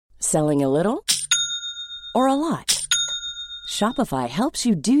Selling a little or a lot? Shopify helps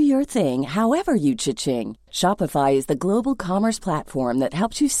you do your thing however you cha-ching. Shopify is the global commerce platform that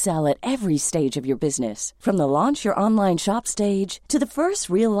helps you sell at every stage of your business. From the launch your online shop stage to the first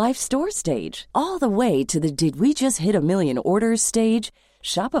real-life store stage, all the way to the did we just hit a million orders stage.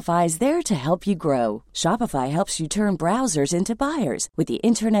 Shopify is there to help you grow. Shopify helps you turn browsers into buyers with the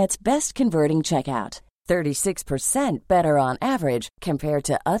internet's best converting checkout. 36% better on average compared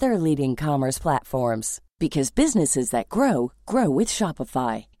to other leading commerce platforms. Because businesses that grow, grow with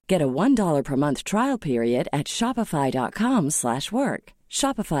Shopify. Get a $1 per month trial period at shopify.com/work.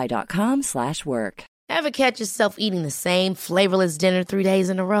 Shopify.com/work. Ever catch yourself eating the same flavorless dinner 3 days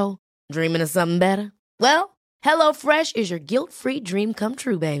in a row? Dreaming of something better? Well, HelloFresh is your guilt-free dream come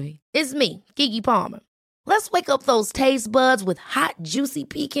true, baby. It's me, Keke Palmer. Let's wake up those taste buds with hot, juicy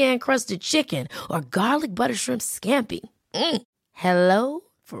pecan-crusted chicken or garlic butter shrimp scampi.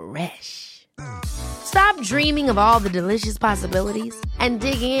 HelloFresh. Stop dreaming of all the delicious possibilities and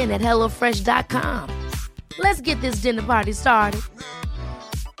dig in at HelloFresh.com. Let's get this dinner party started.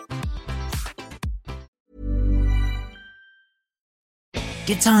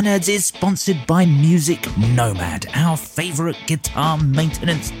 Guitar Nerds is sponsored by Music Nomad, our favourite guitar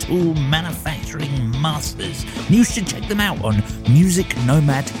maintenance tool manufacturing masters. You should check them out on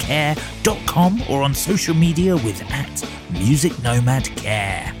musicnomadcare.com or on social media with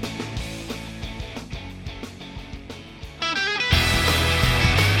 @musicnomadcare.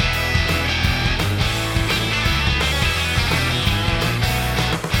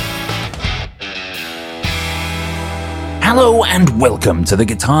 Hello and welcome to the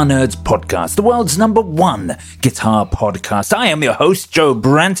Guitar Nerds podcast, the world's #1 guitar podcast. I am your host, Joe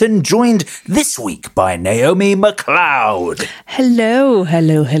Branton, joined this week by Naomi McLeod. Hello.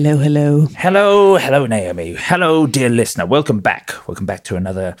 Hello, Naomi. Hello, dear listener. Welcome back. Welcome back to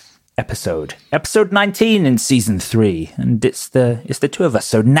another episode 19 in season 3, and it's the two of us.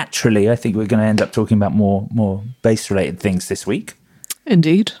 So naturally, I think we're going to end up talking about more bass-related things this week.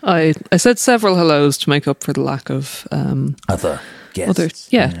 Indeed. I said several hellos to make up for the lack of other guests. Others.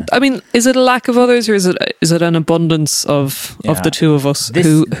 Yeah. I mean, is it a lack of others or is it an abundance of the two of us?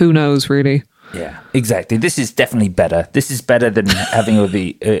 Who knows, really? Yeah, exactly. This is definitely better. This is better than having all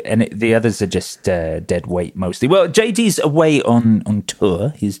the and the others are just dead weight mostly. Well, JD's away on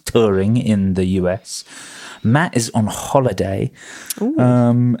tour. He's touring in the US. Matt is on holiday,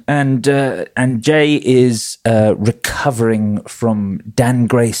 and Jay is recovering from Dan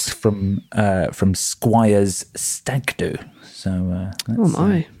Grace from Squire's stag do. So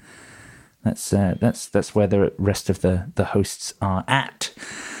that's where the rest of the hosts are at.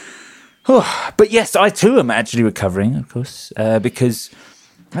 But yes, I too am actually recovering, of course, because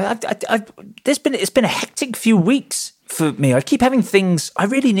it's been a hectic few weeks for me. I keep having things. I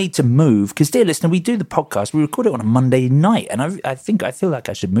really need to move because, dear listener, we do the podcast. We record it on a Monday night, and I feel like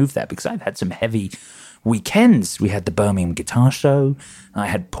I should move that because I've had some heavy weekends. We had the Birmingham Guitar Show. I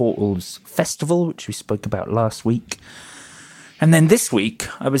had Portal's Festival, which we spoke about last week, and then this week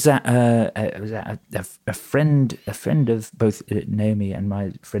I was at a friend of both Naomi and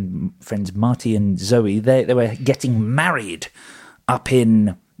my friends Marty and Zoe. They were getting married up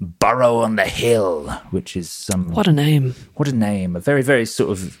in Borough on the Hill, which is what a name! A very, very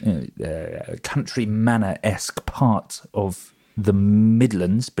sort of country manor-esque part of the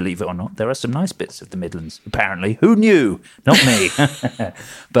Midlands. Believe it or not, there are some nice bits of the Midlands. Apparently, who knew? Not me.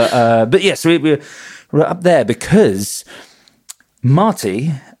 But yes, we're up there because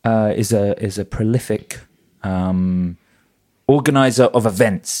Marty is a prolific organizer of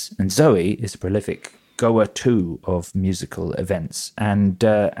events, and Zoe is a prolific goer too of musical events, and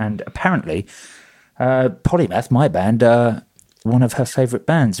apparently Polymath, my band, are one of her favourite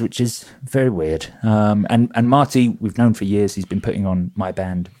bands, which is very weird. And Marty, we've known for years. He's been putting on my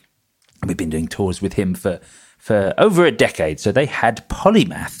band. We've been doing tours with him for over a decade. So they had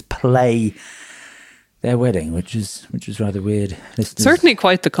Polymath play their wedding, which is rather weird. Certainly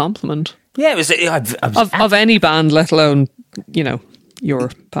quite the compliment. Yeah, it was of any band, let alone your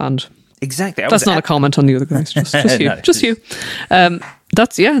band. Exactly. That's not a comment on the other guys. Just you. No, just you.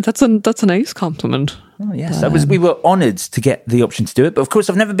 That's a nice compliment. Oh, yes, we were honoured to get the option to do it. But of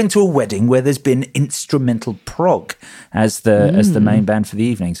course, I've never been to a wedding where there's been instrumental prog as the main band for the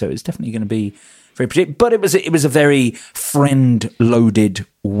evening. So it's definitely going to be very particular. But it was a very friend-loaded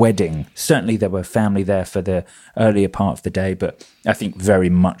wedding. Certainly, there were family there for the earlier part of the day, but I think very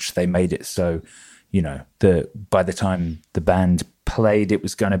much they made it so, by the time the band played, it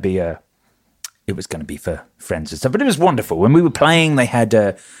was going to be for friends and stuff. But it was wonderful. When we were playing, they had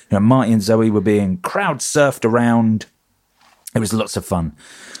Marty and Zoe were being crowd surfed around It was lots of fun.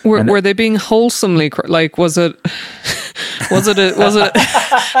 Were they being wholesomely like? Was it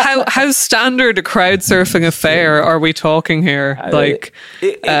how standard a crowd surfing affair are we talking here? Like,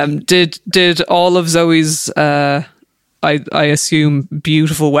 did all of Zoe's I assume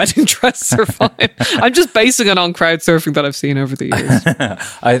beautiful wedding dress survive? I'm just basing it on crowd surfing that I've seen over the years.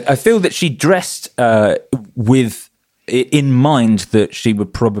 I feel that she dressed with in mind that she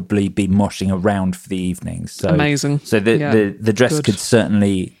would probably be moshing around for the evening. So amazing. So the dress could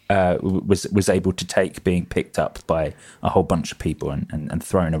certainly was able to take being picked up by a whole bunch of people and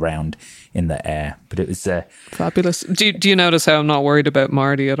thrown around in the air. But it was fabulous. Do you notice how I'm not worried about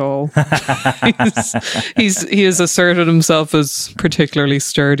Marty at all? He has asserted himself as particularly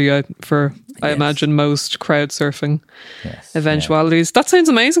sturdy I imagine most crowd surfing eventualities. Yeah. That sounds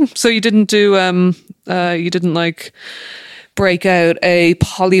amazing. So you didn't do you didn't like break out a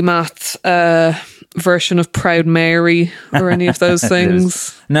polymath version of Proud Mary or any of those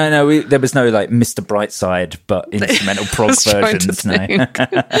things? No, there was no like Mr. Brightside, but instrumental prog versions. No.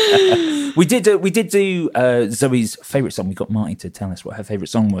 We did do Zoe's favourite song. We got Marty to tell us what her favourite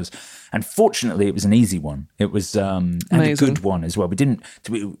song was, and fortunately, it was an easy one. It was and a good one as well. We didn't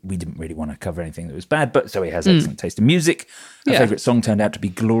really want to cover anything that was bad, but Zoe has excellent taste in music. Her favourite song turned out to be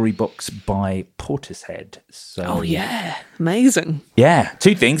 "Glory Box" by Portishead. So, amazing. Yeah,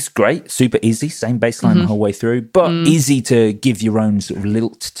 two things. Great, super easy, same bass line the whole way through, but easy to give your own sort of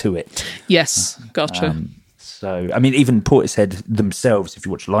lilt to it. Yes, gotcha. So, I mean, even Portishead themselves, if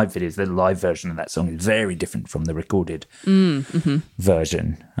you watch live videos, the live version of that song is very different from the recorded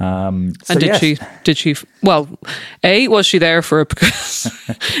version. And did she? Well, was she there for it? Because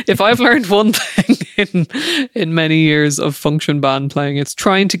if I've learned one thing in many years of function band playing, it's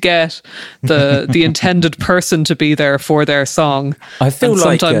trying to get the intended person to be there for their song. I feel and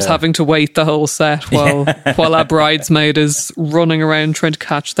like sometimes having to wait the whole set while a bridesmaid is running around trying to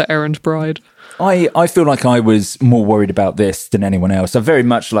catch the errant bride. I feel like I was more worried about this than anyone else. I very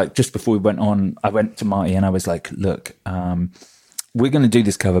much like just before we went on, I went to Marty and I was like, look, we're going to do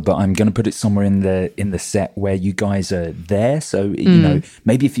this cover, but I'm going to put it somewhere in the set where you guys are there. So, you know,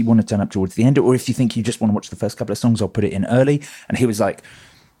 maybe if you want to turn up towards the end, or if you think you just want to watch the first couple of songs, I'll put it in early. And he was like,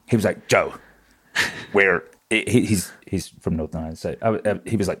 Joe, he's from Northern Ireland. So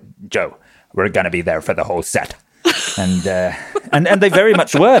he was like, Joe, we're going to be there for the whole set. And they very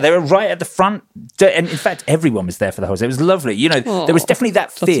much were. They were right at the front, and in fact, everyone was there for the whole set. It was lovely. You know, there was definitely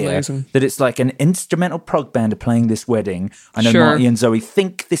that fear that it's like an instrumental prog band are playing this wedding. I know Marty and Zoe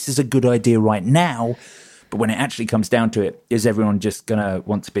think this is a good idea right now, but when it actually comes down to it, is everyone just gonna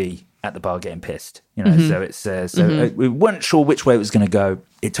want to be at the bar getting pissed? You know, so it's we weren't sure which way it was going to go.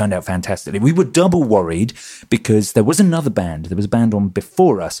 It turned out fantastically. We were double worried because there was another band. There was a band on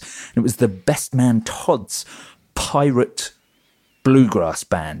before us, and it was the Best Man Todd's pirate bluegrass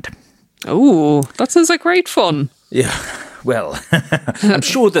band. Oh, that sounds like great fun. Yeah, well, I'm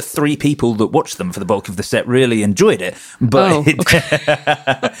sure the three people that watched them for the bulk of the set really enjoyed it, but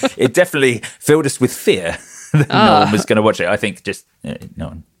it definitely filled us with fear that no one was going to watch it. I think just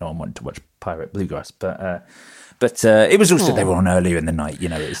no one wanted to watch pirate bluegrass, but it was also they were on earlier in the night. You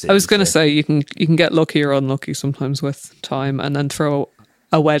know, I was going to say you can get lucky or unlucky sometimes with time, and then throw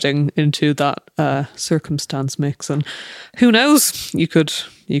a wedding into that circumstance mix, and who knows, you could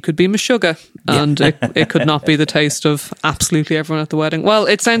be Meshuggah, and it could not be the taste of absolutely everyone at the wedding. Well,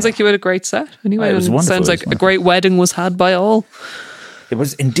 it sounds like you had a great set anyway. It was wonderful. Sounds like a great wedding was had by all. It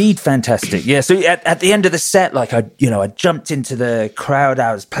was indeed fantastic. Yeah. So at the end of the set, like I jumped into the crowd.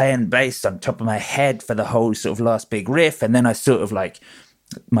 I was playing bass on top of my head for the whole sort of last big riff, and then I sort of like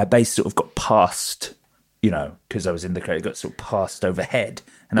my bass sort of got past. You know, because I was in the crowd, it got sort of passed overhead,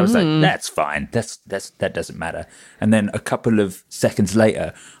 and I was like, "That's fine. That doesn't matter." And then a couple of seconds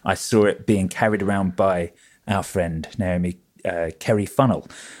later, I saw it being carried around by our friend Naomi Kerry Funnell,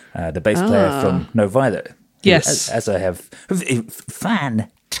 the bass player from No Violet. Yes, as I have,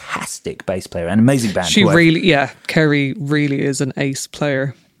 fantastic bass player, an amazing band. Kerry really is an ace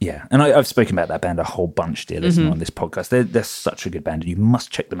player. Yeah, and I've spoken about that band a whole bunch, dear listener, on this podcast. They're such a good band, and you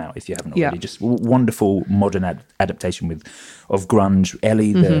must check them out if you haven't already. Just wonderful modern adaptation of grunge.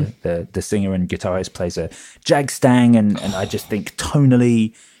 Ellie, the singer and guitarist, plays a jag stang, and I just think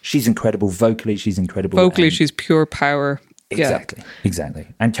tonally she's incredible. Vocally, she's incredible. Vocally, she's pure power. Exactly.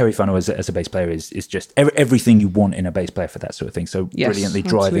 And Kerry Funnell as a bass player is just everything you want in a bass player for that sort of thing. So brilliantly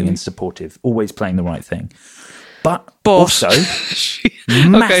driving and supportive, always playing the right thing. But also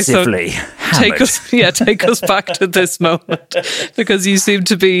massively take us back to this moment, because you seem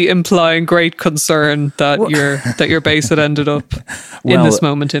to be implying great concern that your base had ended up in this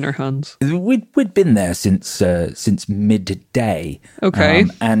moment in her hands. We'd been there since midday. Okay,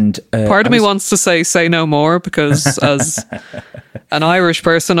 and part of me wants to say no more, because as an Irish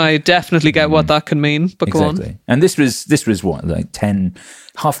person, I definitely get what that can mean. But exactly. Go on. And this was what, like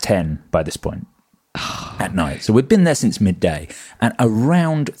 10:30 by this point. At night. So we'd been there since midday, and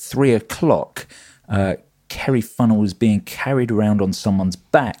around 3:00, Kerry Funnell was being carried around on someone's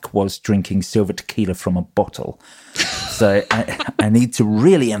back whilst drinking silver tequila from a bottle. So I need to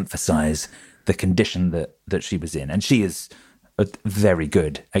really emphasize the condition that she was in, and she is very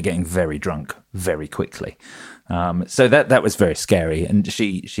good at getting very drunk very quickly. So that was very scary, and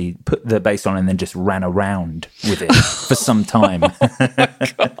she put the bass on and then just ran around with it for some time.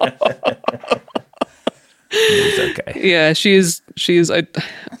 It was okay. Yeah, she is. I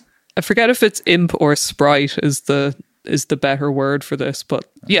forget if it's imp or sprite is the better word for this, but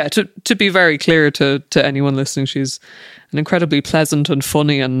yeah, to be very clear to anyone listening, she's an incredibly pleasant and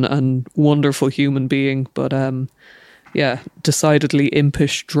funny and wonderful human being. But yeah, decidedly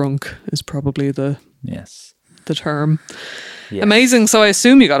impish drunk is probably the term. Yes. Amazing. So I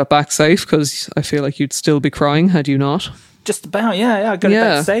assume you got it back safe, because I feel like you'd still be crying had you not. Just about, yeah. I got it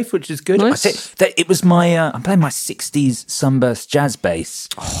back safe, which is good. Nice. It was my, I'm playing my 60s Sunburst jazz bass.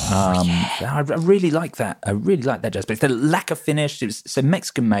 I really like that. I really like that jazz bass. The lacquer finish, it was so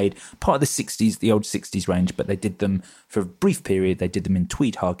Mexican made, part of the 60s, the old 60s range, but they did them for a brief period. They did them in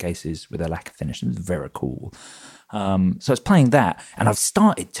tweed hard cases with a lacquer finish. It was very cool. So I was playing that, and I've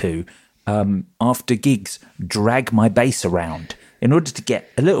started to, after gigs, drag my bass around in order to get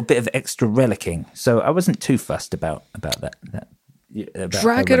a little bit of extra relicking. So I wasn't too fussed about that.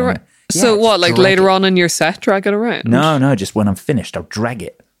 Drag it around. Yeah, so what, like later on in your set, drag it around? No, just when I'm finished, I'll drag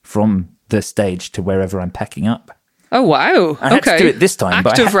it from the stage to wherever I'm packing up. Oh, wow. I had to do it this time.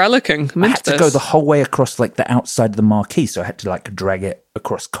 Active relicking. I had to go the whole way across like the outside of the marquee, so I had to like drag it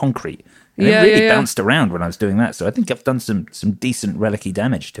across concrete. And it really bounced around when I was doing that. So I think I've done some decent relic-y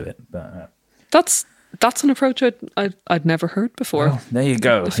damage to it. But That's an approach I'd never heard before. Well, there you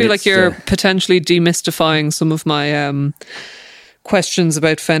go. I feel like you're potentially demystifying some of my questions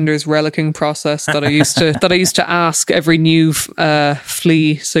about Fender's relicking process that I used to ask every new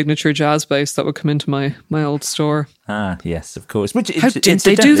Flea signature jazz bass that would come into my old store. Ah, yes, of course. How did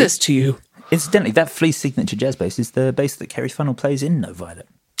they do this to you? Incidentally, that Flea signature jazz bass is the bass that Kerry Funnell plays in No Violet.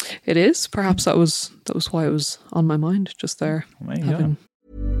 It is. Perhaps that was why it was on my mind just there. There you go.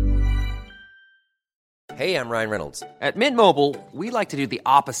 Hey, I'm Ryan Reynolds. At Mint Mobile, we like to do the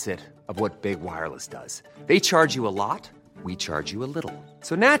opposite of what Big Wireless does. They charge you a lot, we charge you a little.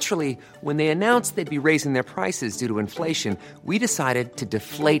 So naturally, when they announced they'd be raising their prices due to inflation, we decided to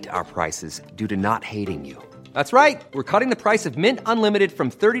deflate our prices due to not hating you. That's right. We're cutting the price of Mint Unlimited from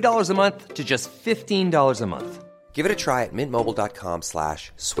 $30 a month to just $15 a month. Give it a try at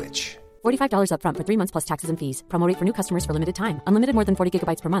mintmobile.com/switch. $45 up front for 3 months plus taxes and fees. Promo rate for new customers for limited time. Unlimited more than 40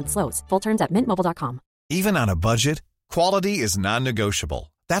 gigabytes per month. Slows full terms at mintmobile.com. Even on a budget, quality is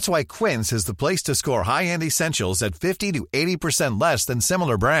non-negotiable. That's why Quince is the place to score high-end essentials at 50 to 80% less than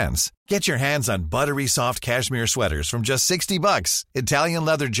similar brands. Get your hands on buttery soft cashmere sweaters from just $60, Italian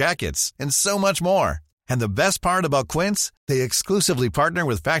leather jackets, and so much more. And the best part about Quince, they exclusively partner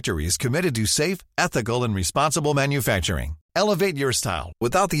with factories committed to safe, ethical, and responsible manufacturing. Elevate your style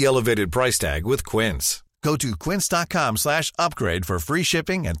without the elevated price tag with Quince. Go to quince.com/upgrade for free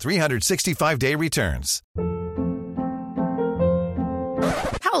shipping and 365-day returns.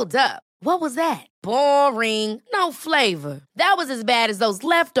 Hold up. What was that? Boring. No flavor. That was as bad as those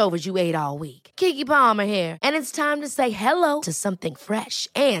leftovers you ate all week. Keke Palmer here, and it's time to say hello to something fresh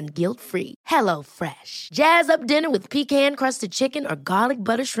and guilt-free. Hello Fresh. Jazz up dinner with pecan-crusted chicken or garlic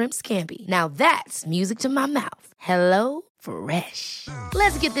butter shrimp scampi. Now that's music to my mouth. Hello Fresh.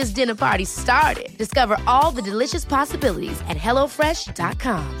 Let's get this dinner party started. Discover all the delicious possibilities at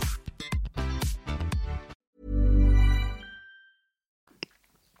HelloFresh.com.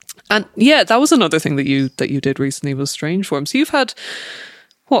 And yeah, that was another thing that you did recently was Strange Form. So you've had,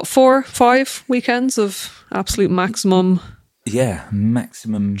 what, 4, 5 weekends of absolute maximum... Yeah,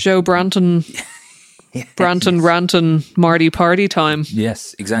 maximum... Joe Branton... Yes. Branton, Ranton, Marty party time.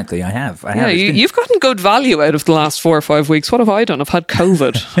 Yes, exactly. I have. You've gotten good value out of the last 4 or 5 weeks. What have I done? I've had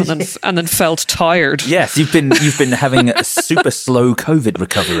COVID and then felt tired. Yes, you've been having a super slow COVID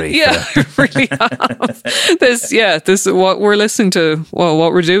recovery. Yeah, I really have. This what we're listening to. Well,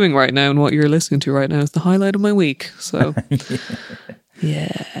 what we're doing right now and what you're listening to right now is the highlight of my week. So,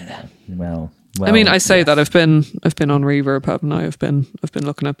 yeah. Well, Well, I mean, I say that I've been on Reverb, haven't I? I've been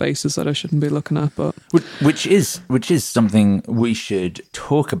looking at basses that I shouldn't be looking at, but which is something we should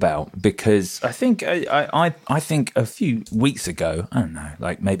talk about, because I think I think a few weeks ago, I don't know,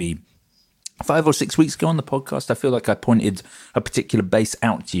 like maybe 5 or 6 weeks ago on the podcast, I feel like I pointed a particular bass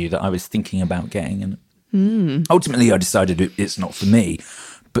out to you that I was thinking about getting, and ultimately I decided it's not for me,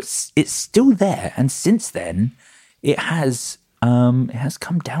 but it's still there, and since then it has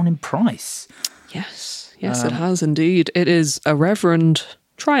come down in price. Yes, it has indeed. It is a Reverend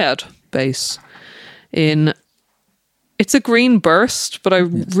Triad bass. It's a Green Burst, but I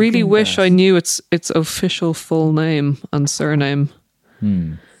really wish I knew its official full name and surname.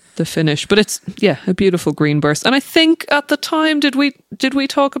 The finish, but it's a beautiful Green Burst. And I think at the time, did we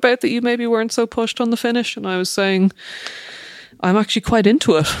talk about that you maybe weren't so pushed on the finish? And I was saying I'm actually quite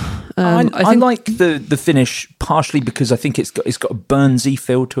into it. I like the finish partially because I think it's got a Burnsy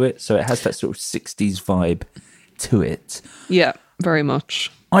feel to it, so it has that sort of 60s vibe to it. Yeah, very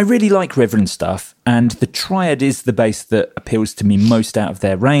much. I really like Reverend stuff, and the Triad is the bass that appeals to me most out of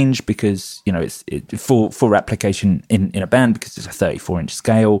their range, because it's for application in a band, because it's a 34-inch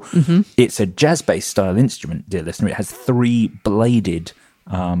scale. Mm-hmm. It's a jazz bass style instrument, dear listener. It has 3 bladed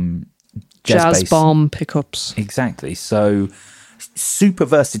jazz bomb pickups. Exactly. So super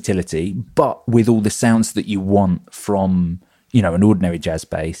versatility, but with all the sounds that you want from an ordinary jazz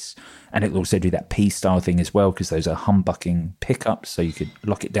bass. And it'll also do that P-style thing as well, because those are humbucking pickups, so you could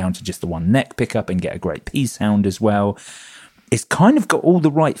lock it down to just the one neck pickup and get a great P sound as well. It's kind of got all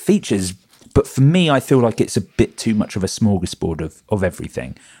the right features, but for me, I feel like it's a bit too much of a smorgasbord of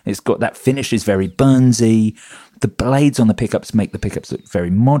everything. It's got that finish is very Burnsy. The blades on the pickups make the pickups look very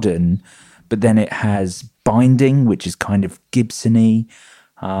modern, but then it has binding, which is kind of Gibson-y.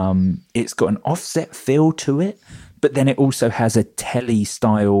 It's got an offset feel to it, but then it also has a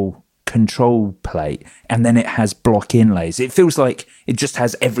telly-style control plate, and then it has block inlays. It feels like it just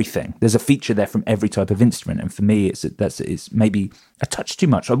has everything. There's a feature there from every type of instrument, and for me, it's maybe a touch too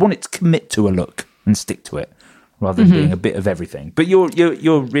much. I want it to commit to a look and stick to it, rather than being a bit of everything. But you're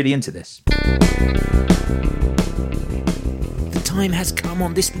really into this. Time has come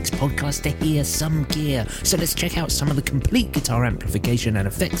on this week's podcast to hear some gear, so let's check out some of the complete guitar amplification and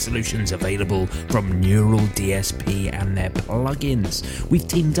effects solutions available from Neural DSP and their plugins. We've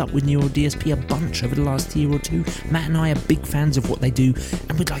teamed up with Neural DSP a bunch over the last year or two. Matt and I are big fans of what they do,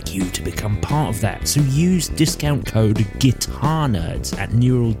 and we'd like you to become part of that. So use discount code GuitarNerds at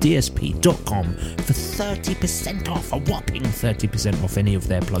neuraldsp.com for 30% off, a whopping 30% off any of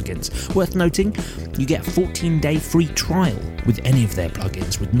their plugins. Worth noting, you get a 14-day free trial with any of their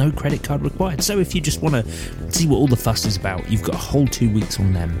plugins with no credit card required. So if you just want to see what all the fuss is about, you've got a whole 2 weeks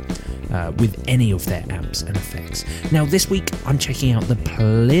on them with any of their amps and effects. Now this week I'm checking out the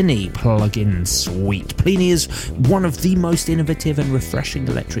Plini plugin suite. Plini is one of the most innovative and refreshing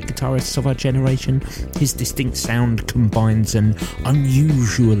electric guitarists of our generation. His distinct sound combines an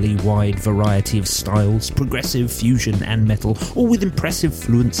unusually wide variety of styles, progressive, fusion and metal, all with impressive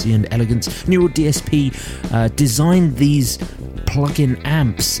fluency and elegance. Neural DSP designed these plug-in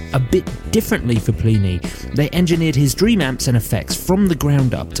amps a bit differently for Plini. They engineered his dream amps and effects from the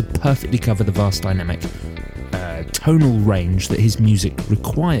ground up to perfectly cover the vast dynamic tonal range that his music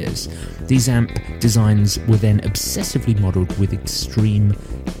requires. These amp designs were then obsessively modelled with extreme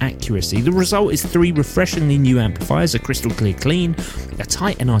accuracy. The result is 3 refreshingly new amplifiers, a crystal clear clean, a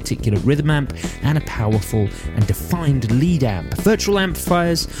tight and articulate rhythm amp, and a powerful and defined lead amp. Virtual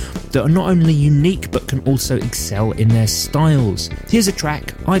amplifiers that are not only unique but can also excel in their styles. Here's a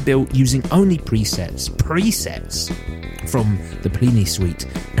track I built using only presets from the Plini suite,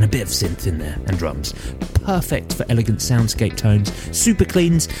 and a bit of synth in there and drums. Perfect for elegant soundscape tones, super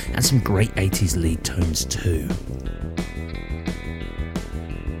cleans, and some great 80s lead tones too.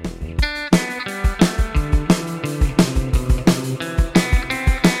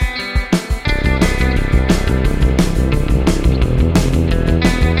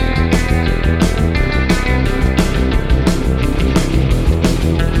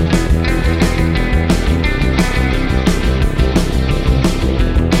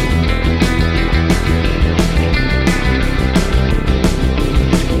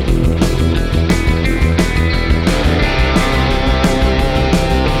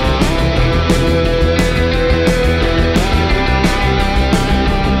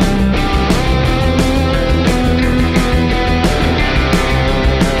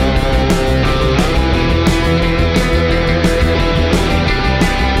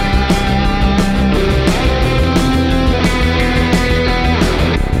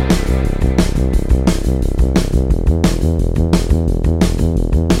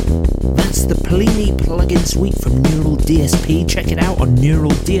 DSP, check it out on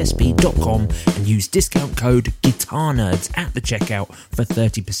neuraldsp.com and use discount code GuitarNerds at the checkout for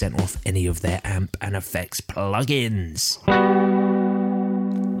 30% off any of their amp and effects plugins.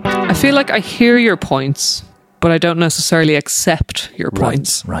 I feel like I hear your points, but I don't necessarily accept your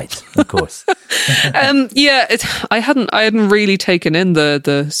points. Right, of course. I hadn't really taken in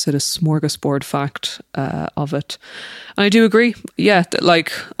the sort of smorgasbord fact of it, and I do agree. Yeah, that,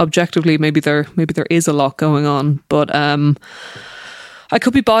 like, objectively, maybe there is a lot going on, but I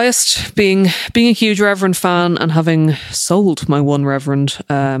could be biased, being a huge Reverend fan and having sold my one Reverend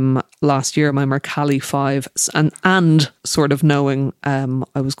last year, my Mercalli 5, and sort of knowing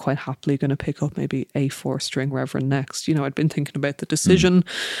I was quite happily going to pick up maybe a 4-string Reverend next. You know, I'd been thinking about the decision,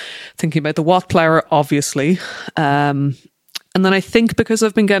 thinking about the Watt player, obviously. And then I think because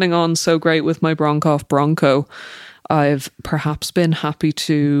I've been getting on so great with my Bronkoff Bronco, I've perhaps been happy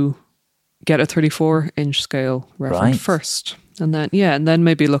to get a 34-inch scale Reverend first. And then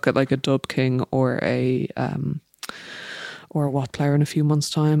maybe look at like a Dub King or a Watt player in a few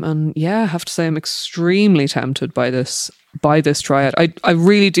months' time. And yeah, I have to say I'm extremely tempted by this Triad. I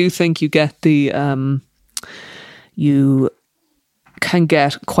really do think you get the you can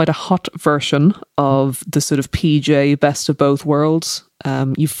get quite a hot version of the sort of PJ best of both worlds.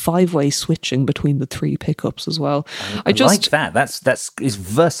 You've 5-way switching between the 3 pickups as well. I like that. That's is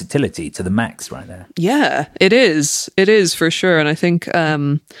versatility to the max right there. Yeah, it is. It is for sure. And I think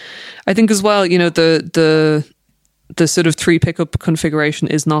as well, you know, the sort of 3 pickup configuration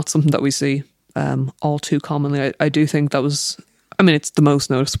is not something that we see all too commonly. I do think that was, I mean, it's the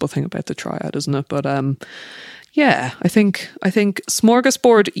most noticeable thing about the Triad, isn't it? But yeah, I think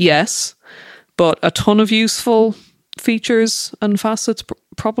smorgasbord, yes, but a ton of useful features and facets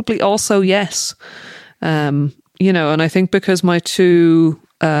probably also yes. You know, and I think because my two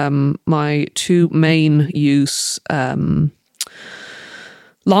main use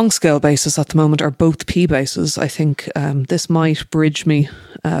long scale basses at the moment are both P basses, I think this might bridge me,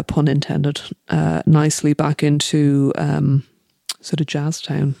 pun intended, nicely back into sort of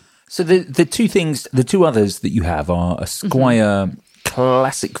Jazztown. So the two others that you have are a Squier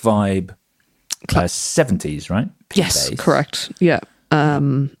classic vibe 70s, right? Yes, correct. Yeah.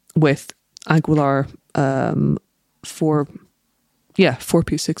 With Aguilar 4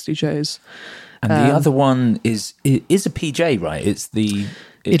 P60Js. And the other one is a PJ, right?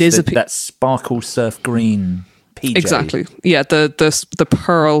 That sparkle surf green PJ. Exactly. Yeah, the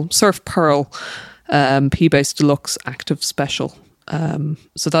pearl surf pearl P-Bass Deluxe Active Special.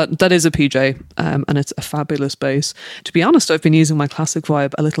 So that is a PJ, and it's a fabulous bass. To be honest, I've been using my classic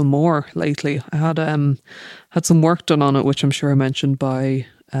vibe a little more lately. I had some work done on it, which I'm sure I mentioned by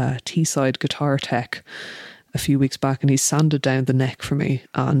T-Side Guitar Tech a few weeks back, and he sanded down the neck for me,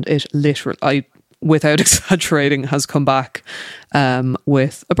 and it literally, without exaggerating, has come back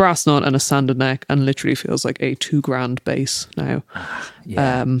with a brass nut and a sanded neck, and literally feels like a $2,000 bass now.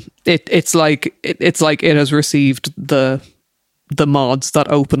 Yeah. It's like it has received the mods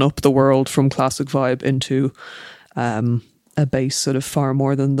that open up the world from classic vibe into a bass sort of far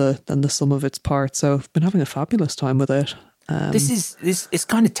more than the sum of its parts. So I've been having a fabulous time with it. It's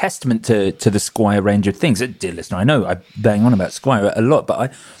kind of testament to the Squier range of things. Dear listener, I know I bang on about Squier a lot,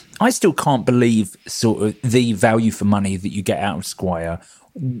 but I still can't believe sort of the value for money that you get out of Squier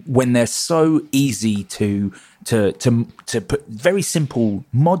when they're so easy to put very simple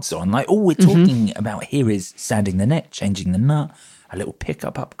mods on. Like all we're talking about here is sanding the neck, changing the nut, a little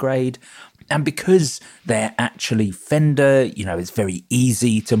pickup upgrade. And because they're actually Fender, you know, it's very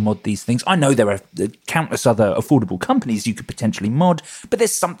easy to mod these things. I know there are countless other affordable companies you could potentially mod, but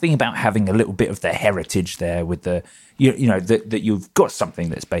there's something about having a little bit of their heritage there with the, you know, that you've got something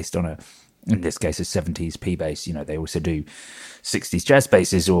that's based on in this case, a 70s P bass. You know, they also do 60s jazz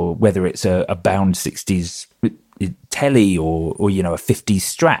basses, or whether it's a bound 60s telly or you know, a 50s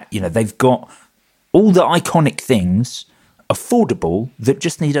Strat. You know, they've got all the iconic things, affordable, that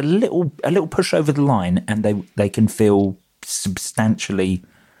just need a little push over the line, and they can feel substantially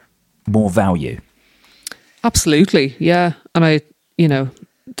more value. Absolutely, yeah. And you know,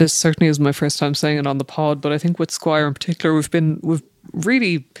 this certainly is my first time saying it on the pod, but I think with Squier in particular, we've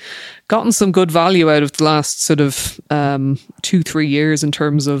really gotten some good value out of the last sort of 2-3 years in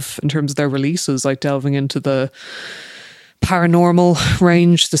terms of their releases, like delving into the paranormal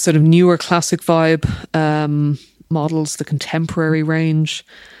range, the sort of newer classic vibe models, the contemporary range.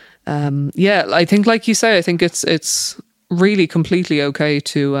 I think, like you say, I think it's really completely okay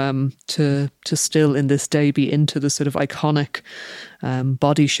to still in this day be into the sort of iconic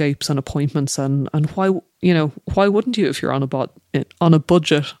body shapes and appointments, and why wouldn't you if you're on a budget on a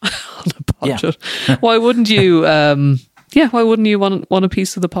budget? Yeah. Why wouldn't you? Why wouldn't you want a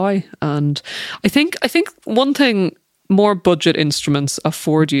piece of the pie? And I think one thing more budget instruments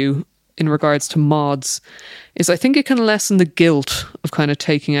afford you in regards to mods is I think it can lessen the guilt of kind of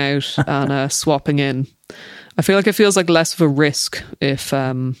taking out and swapping in. I feel like it feels like less of a risk if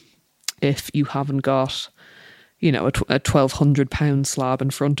you haven't got, you know, a £1,200 slab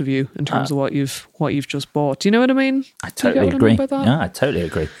in front of you in terms of what you've just bought. Do you know what I mean? I totally agree. Yeah, I totally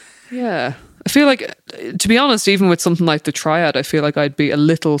agree. Yeah. I feel like, to be honest, even with something like the Triad, I feel like I'd be a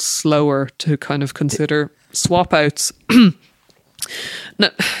little slower to kind of consider swap outs.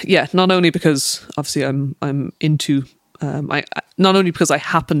 Not only because obviously I'm into not only because I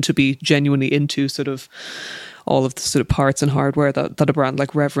happen to be genuinely into sort of all of the sort of parts and hardware that a brand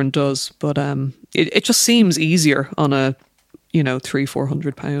like Reverend does, but it just seems easier on a, you know,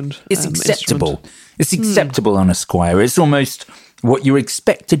 £300-400. It's acceptable. Instrument. It's acceptable on a Squire. It's almost what you're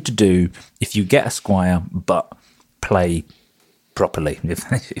expected to do if you get a Squire, but play properly.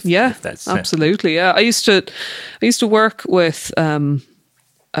 If that's absolutely. Yeah, I used to work with an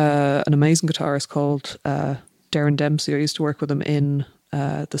amazing guitarist called Darren Dempsey. I used to work with him in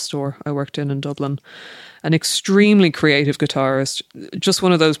the store I worked in Dublin. An extremely creative guitarist, just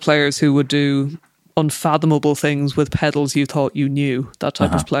one of those players who would do unfathomable things with pedals you thought you knew, that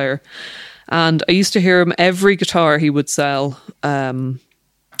type of player. And I used to hear him, every guitar he would sell,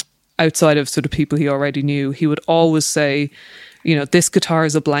 outside of sort of people he already knew, he would always say, you know, this guitar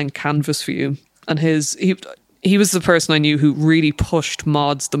is a blank canvas for you. And he was the person I knew who really pushed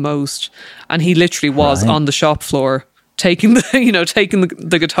mods the most. And he literally was on the shop floor taking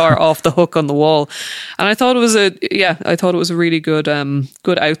the guitar off the hook on the wall. And I thought it was a really good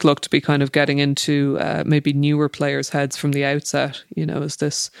outlook to be kind of getting into maybe newer players' heads from the outset. You know,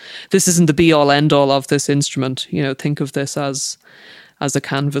 this isn't the be all end all of this instrument. You know, think of this as a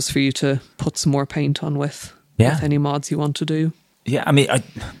canvas for you to put some more paint on with any mods you want to do. Yeah, I mean,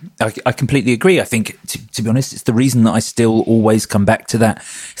 I completely agree. I think, to be honest, it's the reason that I still always come back to that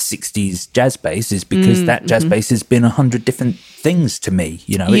 60s jazz bass is because that jazz bass has been 100 different things to me.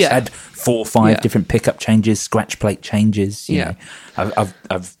 You know, it's had 4 or 5 different pickup changes, scratch plate changes. You know,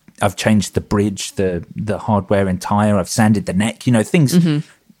 I've changed the bridge, the hardware entire. I've sanded the neck. You know, things.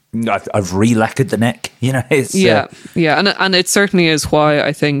 I've re-lacquered the neck. You know, it's and it certainly is why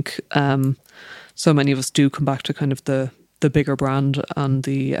I think so many of us do come back to kind of the bigger brand and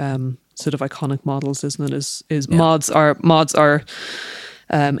the sort of iconic models, isn't it? Mods are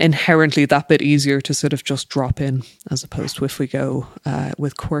inherently that bit easier to sort of just drop in, as opposed to if we go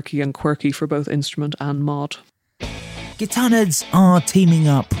with quirky for both instrument and mod. Guitar Nerds are teaming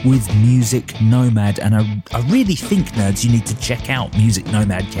up with Music Nomad, and I really think, nerds, you need to check out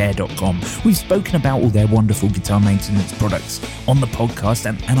musicnomadcare.com. We've spoken about all their wonderful guitar maintenance products on the podcast,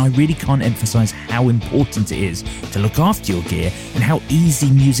 and I really can't emphasize how important it is to look after your gear and how easy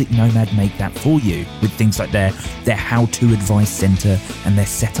Music Nomad make that for you with things like their how-to advice center and their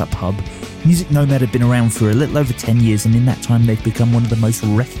setup hub. Music Nomad have been around for a little over 10 years, and in that time they've become one of the most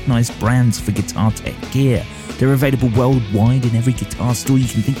recognized brands for guitar tech gear. They're available worldwide in every guitar store you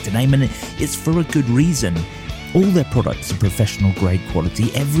can think to name, and it's for a good reason. All their products are professional grade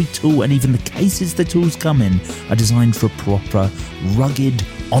quality. Every tool and even the cases the tools come in are designed for proper, rugged,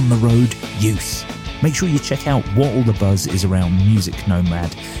 on-the-road use. Make sure you check out what all the buzz is around Music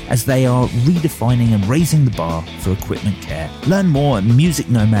Nomad, as they are redefining and raising the bar for equipment care. Learn more at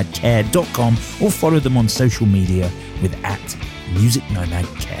musicnomadcare.com or follow them on social media with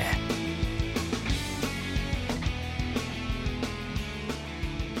 @musicnomadcare.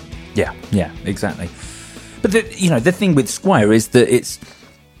 Yeah, exactly. But the thing with Squire is that it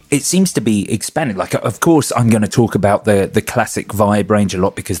seems to be expanded. Like, of course, I'm going to talk about the classic Vibe range a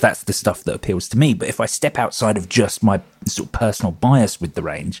lot because that's the stuff that appeals to me. But if I step outside of just my sort of personal bias with the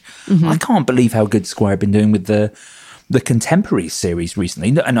range, I can't believe how good Squire have been doing with the Contemporary series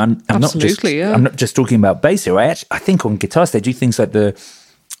recently. And I'm not just talking about bass here. I think on guitars they do things like the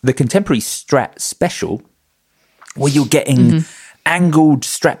Contemporary Strat Special, where you're getting angled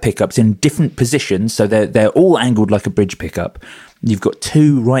Strat pickups in different positions, so they're all angled like a bridge pickup. You've got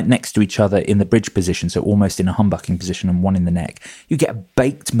 2 right next to each other in the bridge position, so almost in a humbucking position, and 1 in the neck. You get a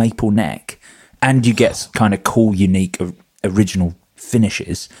baked maple neck, and you get kind of cool, unique, original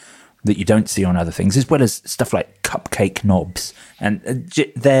finishes that you don't see on other things, as well as stuff like cupcake knobs. And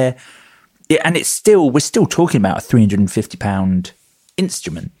we're still talking about a £350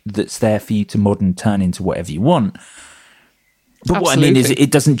 instrument that's there for you to mod and turn into whatever you want. But what I mean is,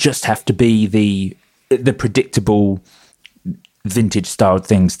 it doesn't just have to be the predictable vintage styled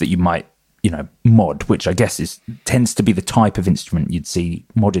things that you might, mod, which I guess tends to be the type of instrument you'd see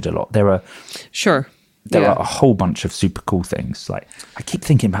modded a lot. There are a whole bunch of super cool things. Like, I keep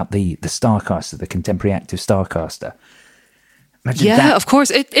thinking about the Starcaster, the Contemporary Active Starcaster. Imagine that. Of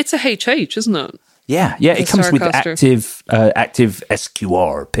course. It's a HH, isn't it? Yeah. It comes with active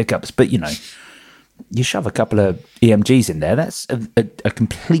SQR pickups, but you shove a couple of EMGs in there. That's a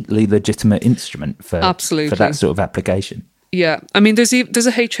completely legitimate instrument for that sort of application. Yeah, I mean, there's a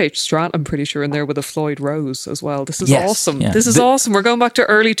HH Strat, I'm pretty sure, in there with a Floyd Rose as well. This is awesome. Yeah. This is awesome. We're going back to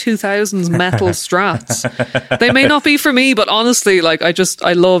early 2000s metal Strats. They may not be for me, but honestly, like, I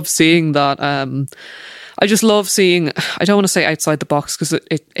love seeing that. I just love seeing, I don't want to say outside the box because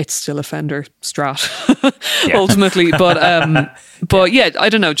it's still a Fender Strat ultimately, but yeah, I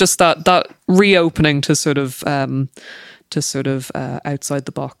don't know, just that reopening to sort of outside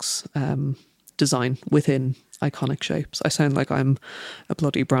the box design within iconic shapes. I sound like I'm a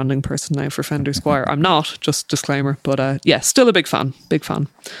bloody branding person now for Fender Squier. I'm not, just disclaimer, but still a big fan.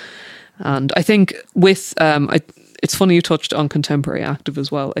 And I think with it's funny you touched on Contemporary Active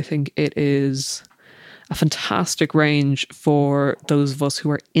as well. I think it is a fantastic range for those of us who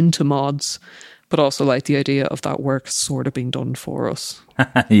are into mods, but also like the idea of that work sort of being done for us.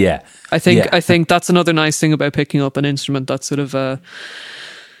 Yeah. I think that's another nice thing about picking up an instrument that's sort of a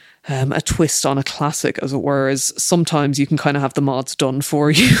twist on a classic, as it were, is sometimes you can kind of have the mods done for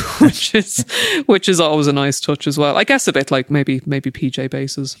you, which is always a nice touch as well. I guess a bit like maybe PJ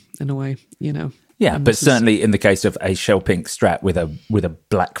basses in a way, Yeah, but certainly in the case of a shell pink Strat with a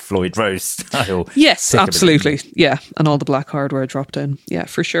black Floyd Rose style. Yes, absolutely. Yeah, and all the black hardware dropped in. Yeah,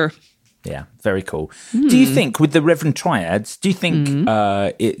 for sure. Yeah, very cool. Do you think with the Reverend Triads,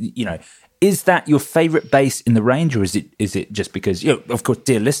 is that your favourite bass in the range, or is it just because, of course,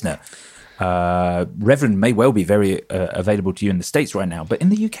 dear listener, Reverend may well be very available to you in the States right now, but in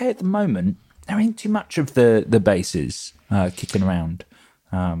the UK at the moment, there ain't too much of the basses kicking around.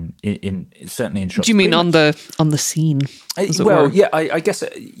 Certainly in shops. Do you mean on the scene? I guess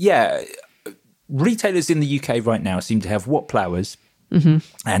retailers in the UK right now seem to have Watt Plowers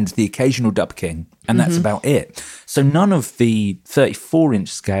and the occasional Dub King, and that's about it. So none of the 34-inch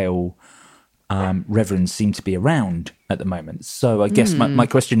scale Reverends seem to be around at the moment. So I guess my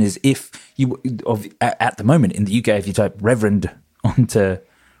question is, if you at the moment in the UK, if you type Reverend onto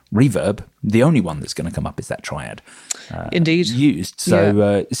Reverb, the only one that's going to come up is that Triad. Indeed. Used.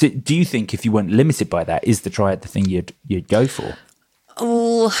 So, so do you think if you weren't limited by that, is the Triad the thing you'd go for?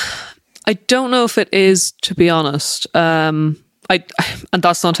 Oh, I don't know if it is, to be honest. And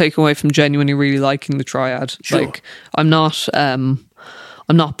that's not taken away from genuinely really liking the Triad. Sure. Like, I'm not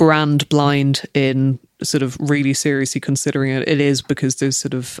brand blind in sort of really seriously considering it. It is because there's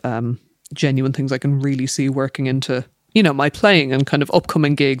sort of genuine things I can really see working into, my playing and kind of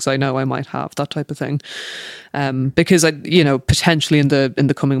upcoming gigs I know I might have, that type of thing. Because I, potentially in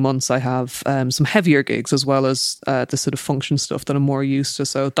the coming months I have some heavier gigs as well as the sort of function stuff that I'm more used to.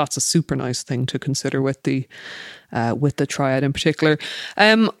 So that's a super nice thing to consider with the Triad in particular.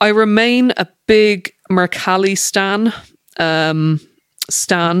 I remain a big Mercalli stan.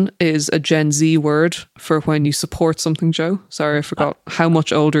 Stan is a Gen Z word for when you support something, Joe. Sorry, I forgot how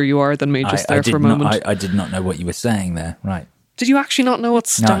much older you are than me for a moment. I did not know what you were saying there. Right. Did you actually not know what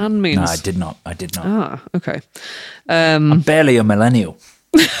Stan means? No, I did not. Ah, okay. I'm barely a millennial.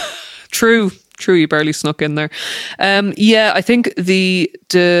 True, you barely snuck in there. I think the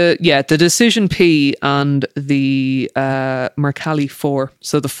Decision P and the Mercalli 4,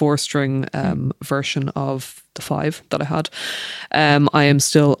 so the 4-string version of the 5 that I had, I am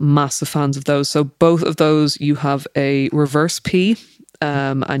still massive fans of those. So both of those, you have a reverse P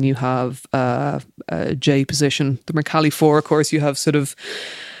and you have a J position. The Mercalli 4, of course, you have sort of,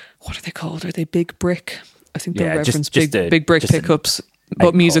 what are they called? Are they big brick? I think they're referenced big brick pickups,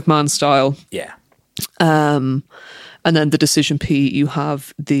 but Music Man style. Yeah. And then the Decision P, you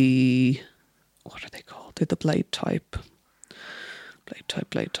have the, what are they called? They're the blade type. Blade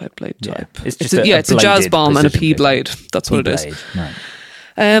type. It's a jazz bomb and a P blade. That's what it is.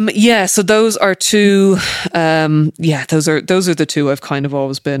 Right. So those are two. Those are the two I've kind of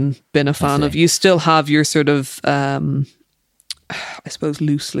always been a fan of. You still have your sort of, I suppose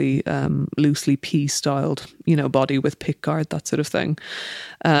loosely P styled, body with pick guard, that sort of thing.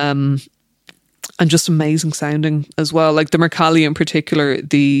 And just amazing sounding as well. Like the Mercalli in particular,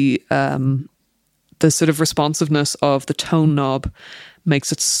 the sort of responsiveness of the tone knob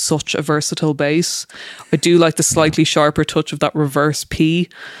makes it such a versatile bass. I do like the slightly sharper touch of that reverse P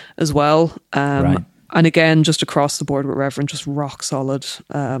as well. Right. And again, just across the board with Reverend, just rock solid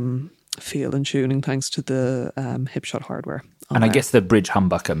feel and tuning thanks to the Hipshot hardware. And I guess the bridge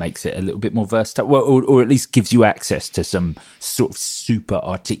humbucker makes it a little bit more versatile, well, or at least gives you access to some sort of super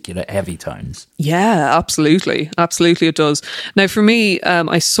articulate heavy tones. Yeah, absolutely. Absolutely it does. Now for me,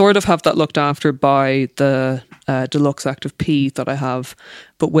 I sort of have that looked after by the Deluxe Active P that I have,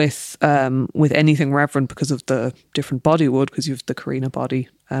 but with anything Reverend, because of the different body wood, because you have the Carina body,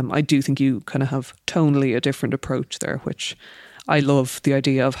 I do think you kind of have tonally a different approach there, which I love the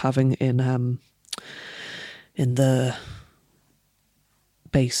idea of having in the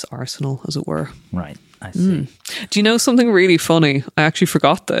bass arsenal, as it were. Right, I see. Do you know something really funny? I actually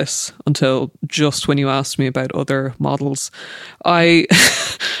forgot this until just when you asked me about other models. I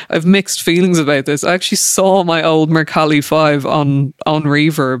have mixed feelings about this. I actually saw my old Mercalli 5 on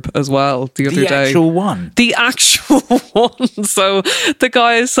Reverb as well the other day. The actual one? The actual one. So the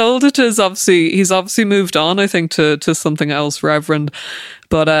guy who sold it is he's obviously moved on, I think, to something else, Reverend.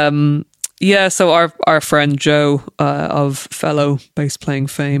 But yeah, so our friend Joe of fellow bass playing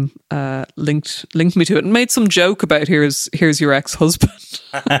fame linked me to it and made some joke about here's your ex-husband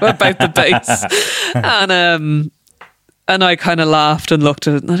about the bass, and I kind of laughed and looked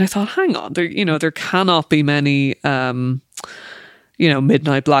at it and I thought, hang on, there cannot be many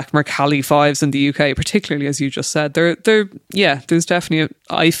Midnight Black Mercalli 5s in the UK, particularly as you just said. There's definitely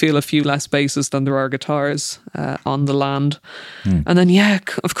I feel a few less basses than there are guitars on the land. And then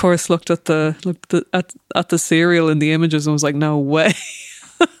of course looked at the serial in the images and was like, no way.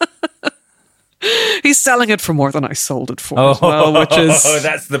 He's selling it for more than I sold it for as well, which is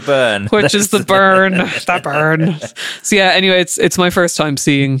that's the burn. Which is the burn. The burn. So yeah, anyway, it's my first time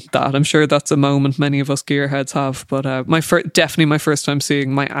seeing that. I'm sure that's a moment many of us gearheads have, but definitely my first time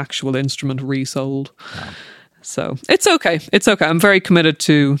seeing my actual instrument resold. Wow. So it's okay. It's okay. I'm very committed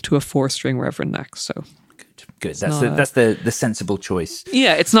to a 4-string Reverend next. So good. That's the sensible choice.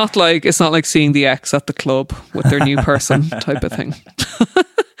 Yeah, it's not like seeing the X at the club with their new person type of thing.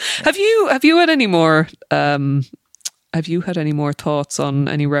 Have you had any more? Have you had any more thoughts on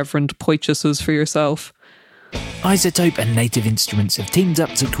any Reverend purchases for yourself? iZotope and Native Instruments have teamed up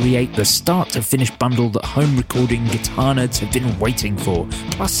to create the start-to-finish bundle that home recording guitar nerds have been waiting for.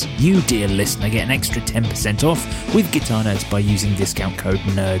 Plus, you, dear listener, get an extra 10% off with Guitar Nerds by using discount code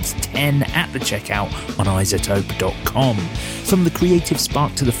NERDS10 at the checkout on iZotope.com. From the creative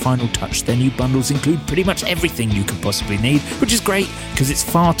spark to the final touch, their new bundles include pretty much everything you could possibly need, which is great because it's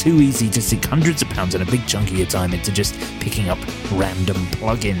far too easy to sink hundreds of pounds and a big chunk of your time into just picking up random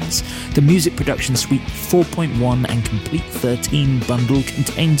plugins. The Music Production Suite 4.1 and Complete 13 bundle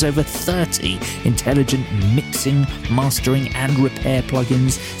contains over 30 intelligent mixing, mastering and repair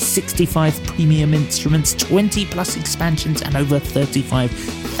plugins, 65 premium instruments, 20 plus expansions and over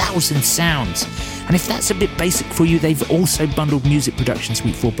 35,000 sounds. And if that's a bit basic for you, they've also bundled Music Production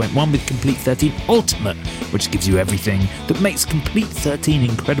Suite 4.1 with Complete 13 Ultimate, which gives you everything that makes Complete 13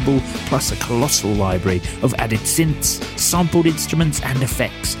 incredible, plus a colossal library of added synths, sampled instruments and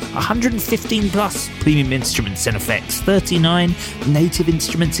effects, 115 plus premium instruments and effects, 39 native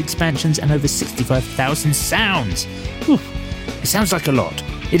instruments expansions and over 65,000 sounds. Whew. It sounds like a lot.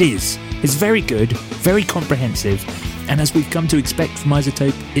 It is. It's very good, very comprehensive, and as we've come to expect from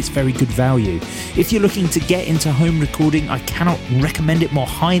iZotope, it's very good value. If you're looking to get into home recording, I cannot recommend it more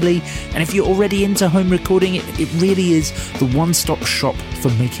highly, and if you're already into home recording, it really is the one-stop shop for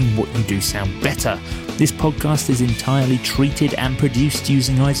making what you do sound better. This podcast is entirely treated and produced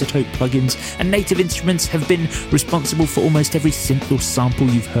using iZotope plugins, and Native Instruments have been responsible for almost every synth or sample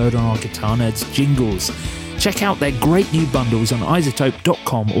you've heard on our Guitar Nerds jingles. Check out their great new bundles on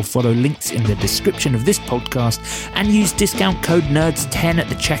iZotope.com or follow links in the description of this podcast and use discount code NERDS10 at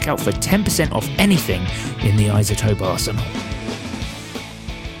the checkout for 10% off anything in the iZotope arsenal.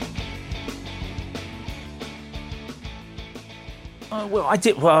 Well, I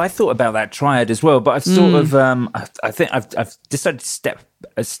did. Well, I thought about that triad as well, but I've sort of, I think I've decided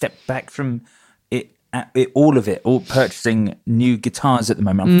to step back from it. All purchasing new guitars at the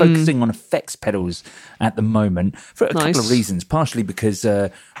moment. I'm focusing on effects pedals at the moment for a couple of reasons. Partially because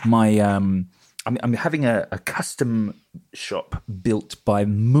I'm having a custom shop built by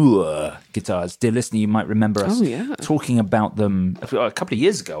Moore Guitars. Dear listener, you might remember us talking about them a couple of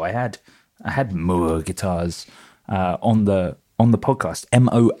years ago. I had Moore Guitars on the podcast.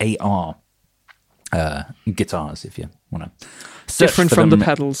 MOAR guitars, if you want to. Different from the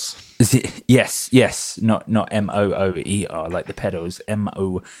pedals. Yes, not MOOER like the pedals.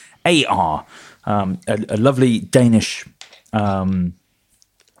 MOAR, a lovely Danish,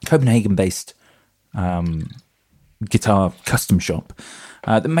 Copenhagen-based guitar custom shop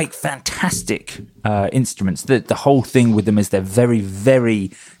that make fantastic instruments. The whole thing with them is they're very,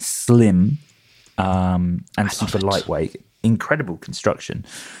 very slim and super lightweight. Incredible construction,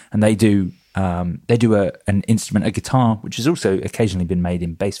 and they do an instrument, a guitar, which has also occasionally been made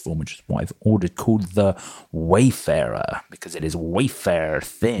in bass form, which is what I've ordered, called the Wayfarer, because it is Wayfarer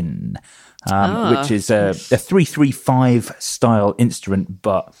thin, which is a 335 style instrument,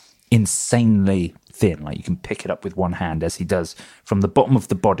 but insanely thin. Like you can pick it up with one hand, as he does from the bottom of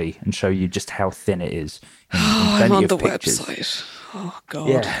the body, and show you just how thin it is. In I'm on the pictures. Website. Oh God,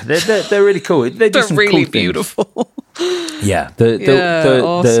 yeah, they're really cool. They're really cool beautiful. Yeah, the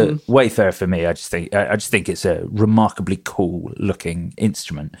awesome. Wayfarer for me, I just think it's a remarkably cool looking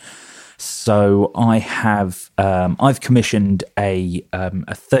instrument. So I have I've commissioned a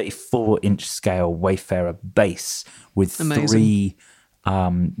 34-inch scale Wayfarer bass with three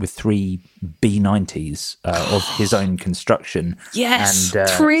B90s of his own construction. Yes, and,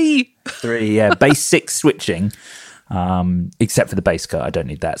 three, bass 6 switching. Except for the bass cut, I don't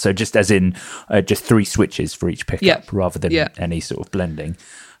need that. So just as in just 3 switches for each pickup, rather than any sort of blending.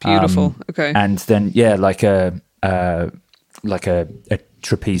 Beautiful. Okay. And then like a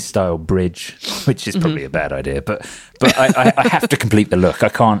trapeze style bridge, which is probably a bad idea, but I have to complete the look. I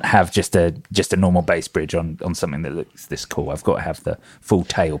can't have just a normal bass bridge on something that looks this cool. I've got to have the full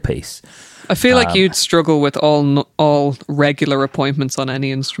tail piece. I feel like you'd struggle with all regular appointments on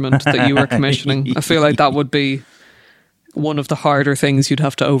any instrument that you were commissioning. I feel like that would be one of the harder things you'd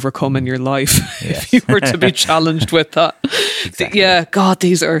have to overcome in your life if you were to be challenged with that. Exactly. Yeah, God,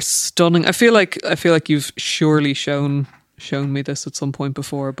 these are stunning. I feel like you've surely shown me this at some point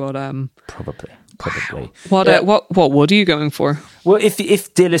before, but probably. What wood are you going for? Well,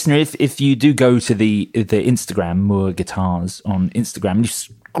 if dear listener, if you do go to the Instagram Moore Guitars on Instagram, and you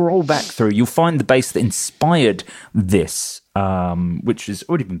scroll back through, you'll find the bass that inspired this, which has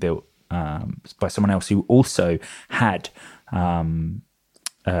already been built by someone else who also had the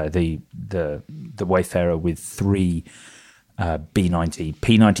Wayfarer with 3 B90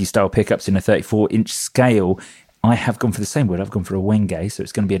 P90 style pickups in a 34-inch scale. I have gone for the same wood. I've gone for a Wenge, so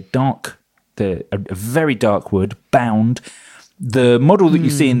it's going to be a very dark wood bound. The model that you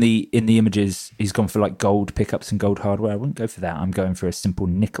see in the images, he's gone for like gold pickups and gold hardware. I wouldn't go for that. I'm going for a simple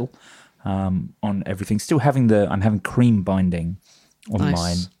nickel on everything. Still I'm having cream binding on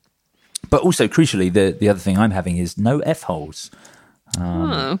mine. But also, crucially, the other thing I'm having is no F-holes.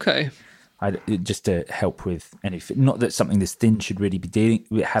 Okay. Just to help with not that something this thin should really be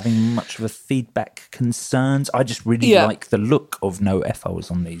having much of a feedback concerns. I just really like the look of no F-holes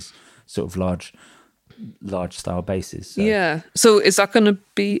on these sort of large style basses. So. Yeah. So is it going to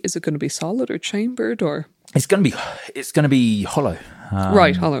be solid or chambered, or? It's going to be hollow.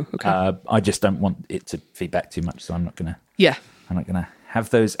 Right, hollow. Okay. I just don't want it to feedback too much, so I'm not going to. Yeah. I'm not going to have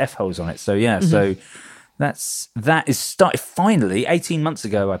those F-holes on it. So so that is started. Finally, 18 months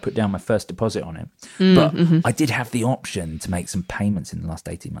ago, I put down my first deposit on it. But I did have the option to make some payments in the last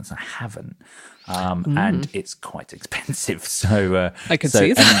 18 months. I haven't. And it's quite expensive. So I can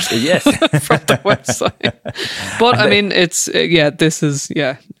see that. Yes. From the website. But I mean, it's, this is,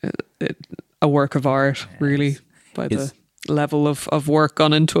 a work of art, really, by the level of work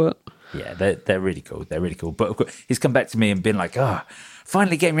gone into it. Yeah, they're really cool. They're really cool. But of course, he's come back to me and been like,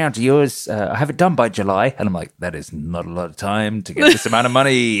 finally getting around to yours. I have it done by July. And I'm like, that is not a lot of time to get this amount of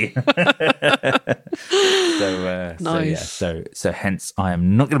money. Nice. So hence, I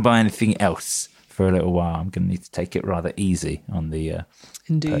am not going to buy anything else for a little while. I'm going to need to take it rather easy on the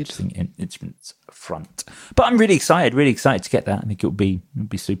purchasing instruments front. But I'm really excited to get that. I think it would be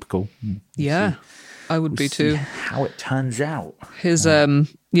super cool. Yeah, I would be too. How it turns out. His his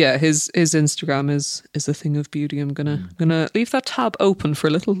Instagram is a thing of beauty. I'm gonna leave that tab open for a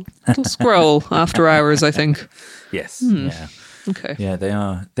little scroll after hours, I think. Yes. Yeah. Okay. Yeah,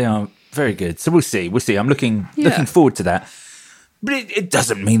 they are very good. So we'll see. I'm looking forward to that. But it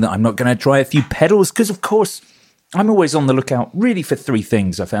doesn't mean that I'm not going to try a few pedals, because of course I'm always on the lookout really for 3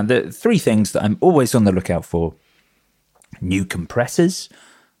 things. I found the 3 things that I'm always on the lookout for: new compressors,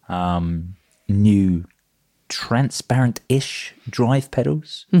 new transparent-ish drive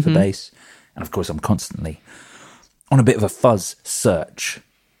pedals for bass, and of course I'm constantly on a bit of a fuzz search.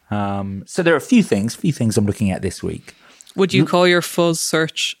 So there are a few things I'm looking at this week. Would you call your fuzz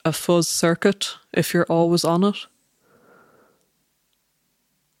search a fuzz circuit if you're always on it?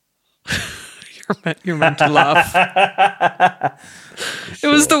 You're meant to laugh. It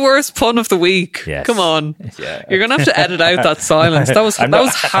was the worst pun of the week. Yes. Come on. Yeah. You're going to have to edit out that silence. That was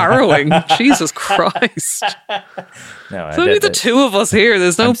harrowing. Jesus Christ. No, It's only the two of us here.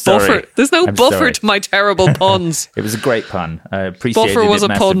 There's no I'm sorry. buffer. There's no I'm buffer sorry. to my terrible puns. It was a great pun. I appreciated Buffer was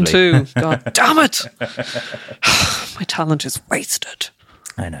it a pun massively. too. God damn it. My talent is wasted.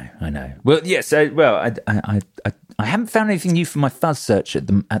 I know. Well, yes. I haven't found anything new for my fuzz search at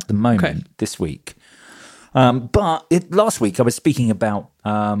the moment this week. But last week I was speaking about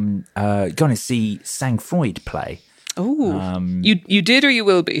going to see Sang Freud play. Oh, you did or you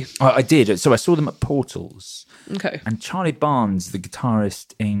will be? I did. So I saw them at Portals. Okay. And Charlie Barnes, the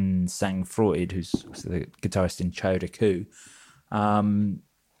guitarist in Sang Freud, who's the guitarist in Chao Ku,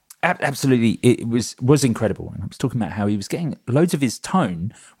 absolutely, it was incredible. And I was talking about how he was getting loads of his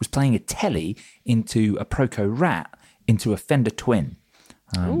tone was playing a telly into a Proco Rat into a Fender Twin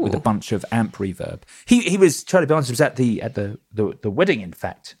with a bunch of amp reverb. Charlie Barnes was at the wedding, in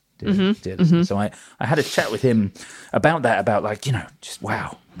fact. So I had a chat with him about that, about like, just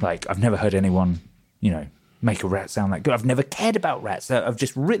wow, like I've never heard anyone, make a Rat sound that good. I've never cared about Rats. I've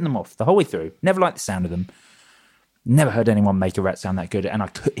just written them off the whole way through. Never liked the sound of them. Never heard anyone make a Rat sound that good. And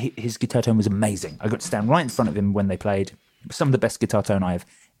his guitar tone was amazing. I got to stand right in front of him when they played. It was some of the best guitar tone I have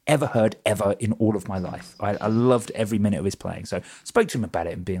ever heard ever in all of my life. I loved every minute of his playing. So I spoke to him about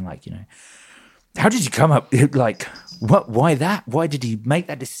it and being like, how did you come up? Like, why that? Why did you make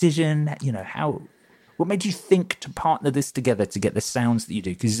that decision? What made you think to partner this together to get the sounds that you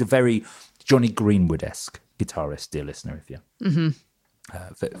do? Because he's a very Johnny Greenwood-esque guitarist, dear listener, if you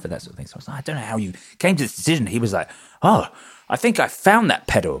for that sort of thing. So I was like, I don't know how you came to this decision. He was like, I think I found that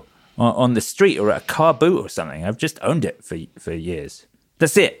pedal on the street or at a car boot or something. I've just owned it for years.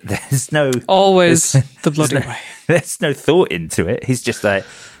 That's it. There's no... Always the bloody way. There's no thought into it. He's just like,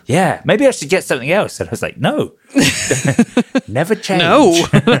 yeah, maybe I should get something else. And I was like, no. Never change. No,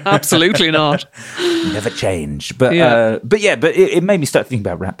 absolutely not. Never change. But it made me start thinking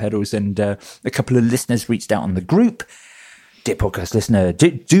about Rat pedals, and a couple of listeners reached out on the group. Dear podcast listener,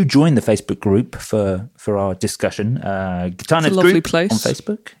 do join the Facebook group for our discussion. Guitar Nerds group place on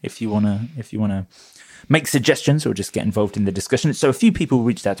Facebook if you wanna make suggestions or just get involved in the discussion. So a few people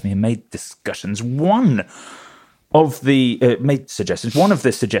reached out to me and made suggestions. One of the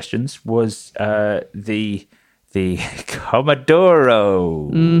suggestions was the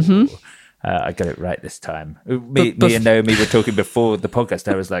Commodoro. Mm-hmm. I got it right this time. Me and Naomi were talking before the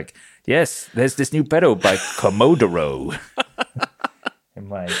podcast. I was like, yes, there's this new pedal by Commodoro.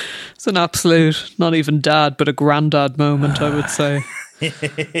 It's an absolute, not even dad, but a granddad moment, I would say.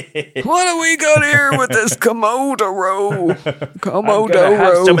 What have we got here with this Commodoro? I'm gonna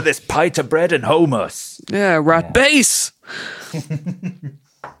have some of this pita bread and hummus. Yeah, Rat bass.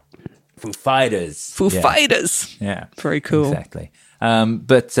 Foo Fighters. Fighters. Yeah, very cool. Exactly.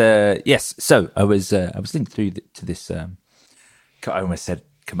 Yes. So I was linked through to this. I almost said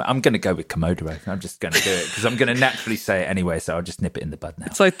I'm going to go with Commodoro. I'm just going to do it because I'm going to naturally say it anyway. So I'll just nip it in the bud now.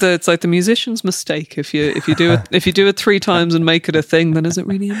 It's like the musician's mistake. If you do it 3 times and make it a thing, then is it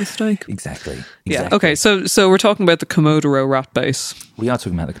really a mistake? Exactly. Yeah. Okay. So we're talking about the Commodoro Rat bass. We are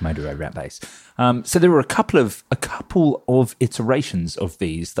talking about the Commodoro Rat bass. So there were a couple of iterations of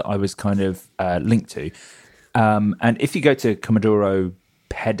these that I was kind of linked to. And if you go to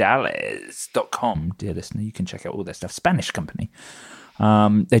CommodorePedales.com, dear listener, you can check out all their stuff. Spanish company.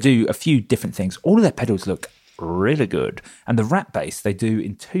 They do a few different things. All of their pedals look really good. And the Rat bass they do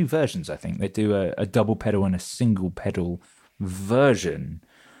in 2 versions, I think. They do a double pedal and a single pedal version.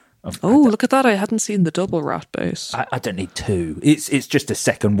 Look at that. I hadn't seen the double Rat bass. I don't need 2. It's just a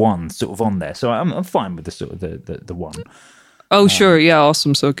second one sort of on there. So I'm fine with the sort of the one. Oh, sure. Yeah,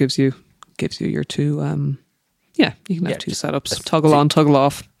 awesome. So it gives you your 2... you can have 2 setups. Toggle on, toggle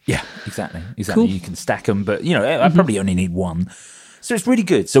off. Yeah, exactly. Cool. You can stack them, but I probably only need 1. So it's really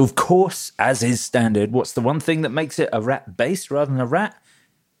good. So of course, as is standard, what's the one thing that makes it a Rat bass rather than a Rat?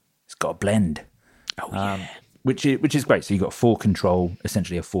 It's got a blend. Oh yeah. Which is great. So you've got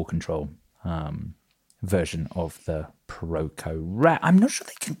essentially a 4-control version of the Proco Rat. I'm not sure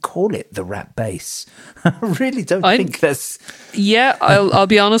they can call it the Rat bass. I really don't think that's... Yeah, I'll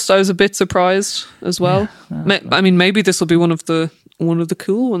be honest, I was a bit surprised as well. Yeah. Maybe this will be one of the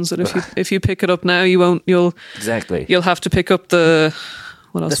cool ones that if you pick it up now, you'll have to pick up the...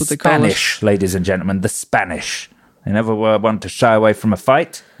 What else would they call it? Spanish, ladies and gentlemen, the Spanish. They never were one to shy away from a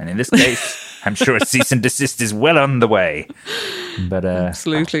fight, and in this case, I'm sure a cease and desist is well on the way. But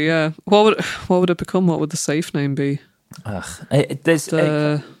absolutely, yeah. What would it become? What would the safe name be? You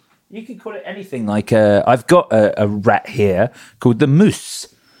can call it anything. Like I've got a Rat here called the Moose,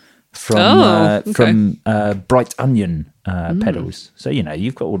 from Bright Onion pedals. So,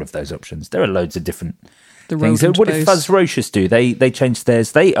 you've got all of those options. There are loads of different things. So what did Fuzzrocious do? They changed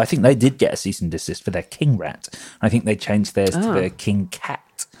theirs. I think they did get a cease and desist for their King Rat. I think they changed theirs to their King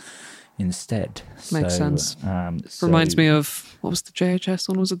Cat instead. Makes sense. Reminds me of, what was the JHS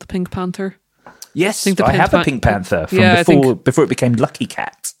one? Was it the Pink Panther? Yes, I have a Pink Panther from before it became Lucky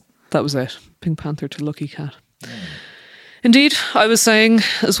Cat. That was it. Pink Panther to Lucky Cat. Indeed, I was saying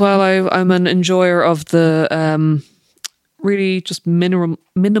as well, I'm an enjoyer of the really just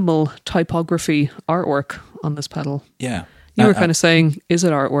minimal typography artwork on this pedal. Yeah. You were kind of saying, is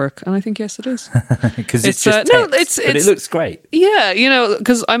it artwork? And I think, yes, it is. Because it's just text, but it looks great. Yeah,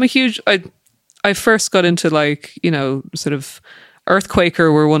 because I'm a huge... I first got into sort of...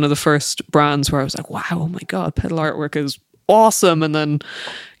 Earthquaker were one of the first brands where I was like, wow, oh my God, pedal artwork is awesome. And then,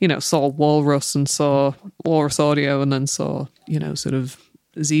 saw Walrus and saw Walrus Audio and then saw, sort of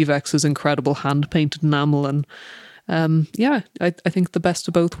Zevex's incredible hand-painted enamel. And I think the best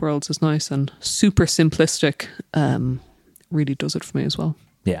of both worlds is nice and super simplistic. Really does it for me as well.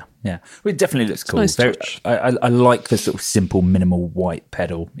 Yeah. Well, it definitely looks cool. Nice I like the sort of simple, minimal white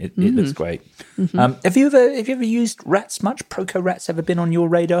pedal. It looks great. Mm-hmm. Have you ever used Rats much? Proco Rats ever been on your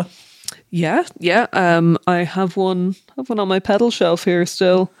radar? Yeah. I have one on my pedal shelf here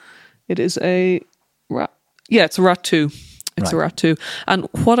still. It is a Rat. Yeah, it's a Rat 2. It's a Rat 2. And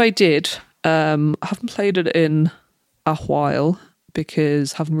what I did, I haven't played it in a while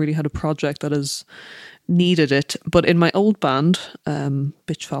because I haven't really had a project that has needed it. But in my old band,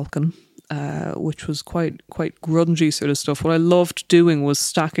 Bitch Falcon, which was quite grungy sort of stuff, what I loved doing was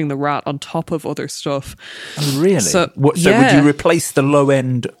stacking the Rat on top of other stuff. Oh, really? So would you replace the low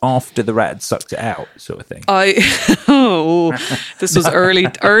end after the Rat had sucked it out, sort of thing? This was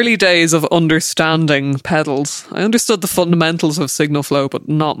early days of understanding pedals. I understood the fundamentals of signal flow, but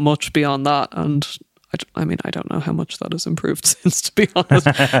not much beyond that. And I don't know how much that has improved since, to be honest,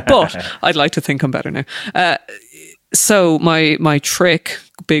 but I'd like to think I'm better now. So my trick,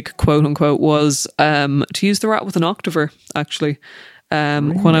 big quote unquote, was to use the Rat with an octaver, actually.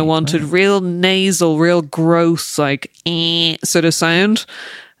 When I wanted real nasal, real gross, like sort of sound.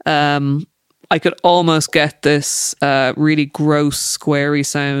 I could almost get this really gross, squarey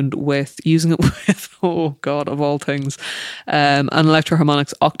sound with using it with, oh God, of all things, an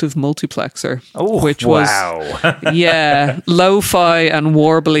Electro-Harmonix octave multiplexer, which was, lo-fi and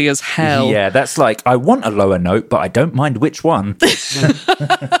warbly as hell. Yeah, that's like, I want a lower note, but I don't mind which one.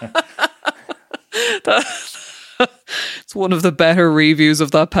 It's one of the better reviews of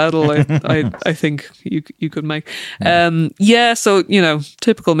that pedal I think you could make. So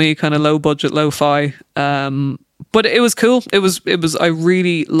typical me, kind of low budget lo-fi, but it was cool. It was I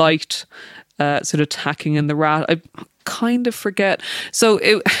really liked sort of tacking in the Rat. I kind of forget. So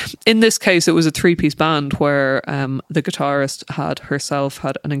in this case, it was a 3-piece band where the guitarist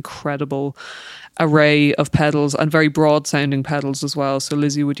had an incredible array of pedals and very broad sounding pedals as well. So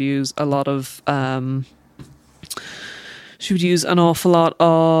Lizzie would use a lot of she would use an awful lot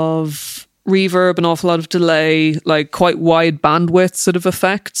of reverb, an awful lot of delay, like quite wide bandwidth sort of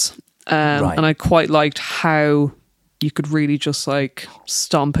effects. And I quite liked how you could really just like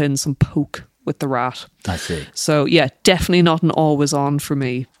stomp in some poke with the Rat. I see. So yeah, definitely not an always on for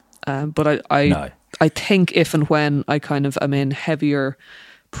me. But I think if and when I kind of am in heavier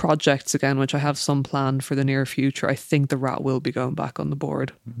projects again, which I have some planned for the near future, I think the Rat will be going back on the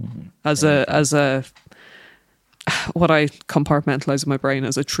board as a what I compartmentalize in my brain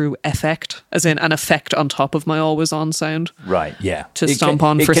as a true effect, as in an effect on top of my always on sound. Right, yeah. To stomp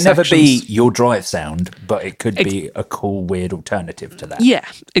on for sections. It can never be your drive sound, but it could be a cool, weird alternative to that. Yeah,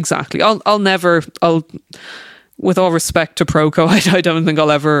 exactly. I'll never, with all respect to Proco, I don't think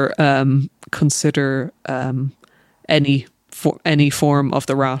I'll ever consider any form of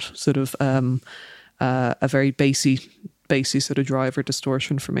the Rat sort of a very bassy sort of drive or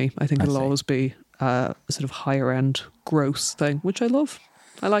distortion for me. I think it'll always be a sort of higher end gross thing, which I love.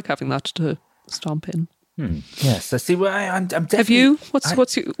 I like having that to stomp in. Yes, I see. Well, I'm definitely. Have you?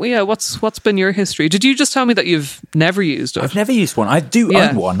 What's been your history? Did you just tell me that you've never used it? I've never used one. I do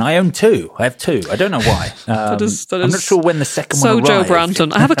own one. I own two. I have two. I don't know why. That is I'm not sure when the second one arrived. So Joe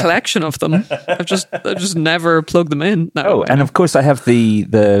Branton. I have a collection of them. I've just never plugged them in. No. And of course I have the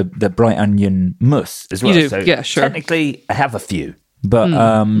Bright Onion Mousse as well. You do? So yeah, sure. Technically, I have a few, but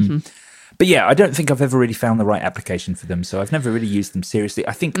But yeah, I don't think I've ever really found the right application for them, so I've never really used them seriously.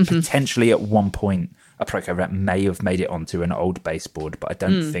 I think potentially at one point a Proco Rat may have made it onto an old baseboard, but I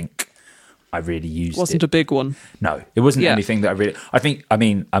don't think I really used. Wasn't a big one. No, it wasn't Yeah. anything that I really. I think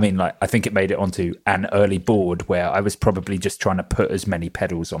it made it onto an early board where I was probably just trying to put as many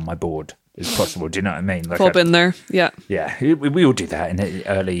pedals on my board as possible. Do you know what I mean? Like Club in there, yeah. Yeah, we all do that in the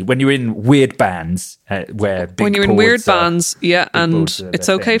early when you're in weird bands where big when you're in weird chords are- bands, yeah, big and chords are it's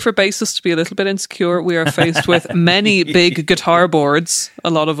the okay thing. for bassists to be a little bit insecure. We are faced with many big guitar boards, a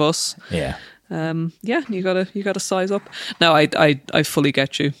lot of us. Yeah. Yeah, you gotta size up. No, I fully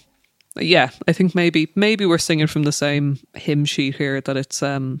get you. Yeah, I think maybe we're singing from the same hymn sheet here. That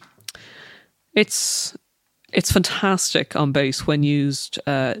it's fantastic on bass when used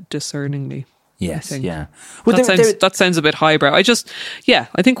discerningly. Yes. think. Yeah. Well, That sounds a bit highbrow. I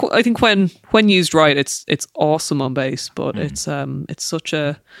think when used right, it's awesome on bass, but it's such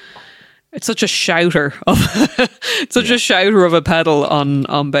a shouter of a shouter of a pedal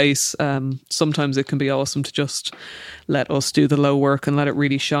on bass. Sometimes it can be awesome to just let us do the low work and let it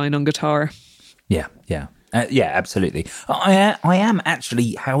really shine on guitar. Yeah, absolutely. I am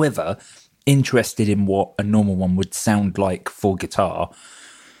actually, however, interested in what a normal one would sound like for guitar.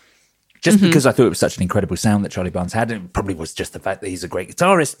 Just because I thought it was such an incredible sound that Charlie Barnes had, and it probably was just the fact that he's a great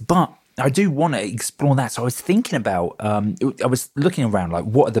guitarist, but I do want to explore that. So I was thinking about, I was looking around, like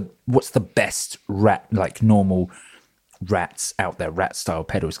what's the best normal Rats out there, Rat style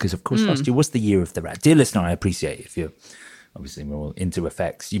pedals, because of course last year was the year of the Rat. Dear listener, I appreciate if you're obviously more into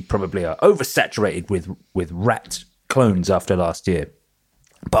effects, you probably are oversaturated with Rat clones after last year,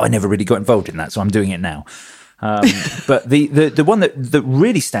 but I never really got involved in that, so I'm doing it now. But the one that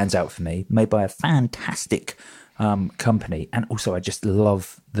really stands out for me, made by a fantastic company, and also I just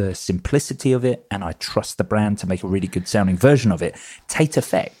love the simplicity of it, and I trust the brand to make a really good sounding version of it. Tate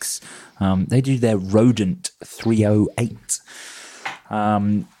Effects, they do their Rodent 308,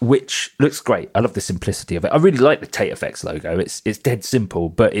 which looks great. I love the simplicity of it. I really like the Tate Effects logo. It's dead simple,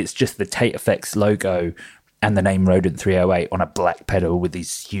 but it's just the Tate Effects logo and the name Rodent 308 on a black pedal with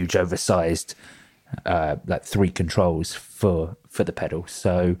these huge oversized 3 controls for the pedal.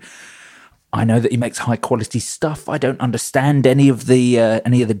 So I know that he makes high quality stuff. I don't understand any of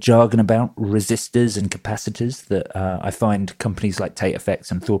the jargon about resistors and capacitors that I find companies like Tate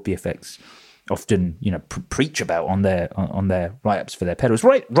Effects and Thorpe Effects often preach about on their write-ups for their pedals.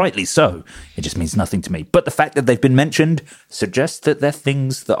 Rightly so. It just means nothing to me. But the fact that they've been mentioned suggests that they're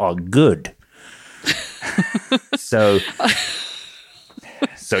things that are good. So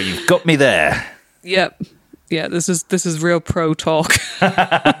you've got me there. Yep. Yeah, this is real pro talk.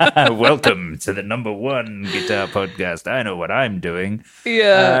 Welcome to the #1 guitar podcast. I know what I'm doing.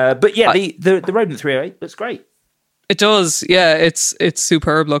 Yeah. But yeah, the Rodent 308 looks great. It does. Yeah, it's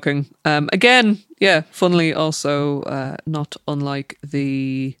superb looking. Again, yeah, funnily also not unlike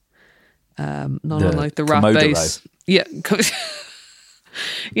the Rat Komodo bass. Yeah.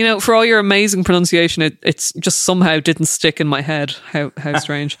 For all your amazing pronunciation, it's just somehow didn't stick in my head. How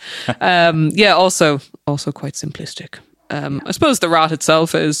strange. Yeah, also quite simplistic. I suppose the Rat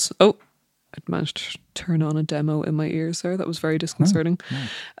itself is. Oh, I managed to turn on a demo in my ears there. That was very disconcerting.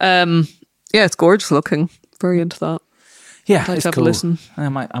 Yeah, it's gorgeous looking. Very into that. Yeah, I'd like it's to have cool. a listen. I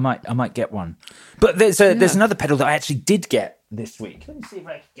might get one. But there's another pedal that I actually did get this week. Let me see if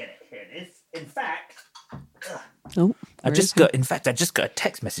I can get it. Here it is. In fact. Oh, I just got a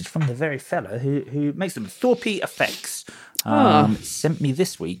text message from the very fella who makes them. Thorpe Effects sent me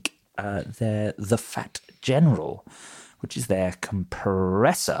this week the Fat General, which is their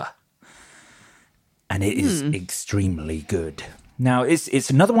compressor, and it is extremely good. Now it's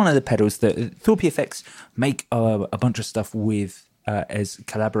another one of the pedals that Thorpe Effects make a bunch of stuff with as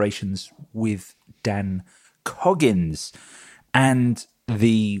collaborations with Dan Coggins, and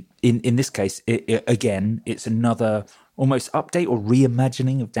in this case, it's another almost update or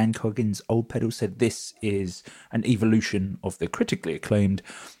reimagining of Dan Coggins' old pedal. So this is an evolution of the critically acclaimed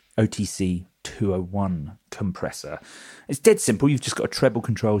OTC 201 compressor. It's dead simple. You've just got a treble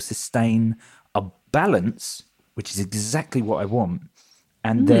control, sustain, a balance, which is exactly what I want,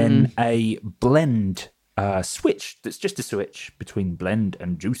 and then a blend switch that's just a switch between blend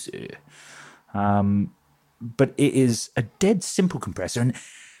and juicy. But it is a dead simple compressor. And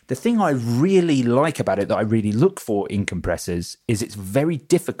the thing I really like about it, that I really look for in compressors, is it's very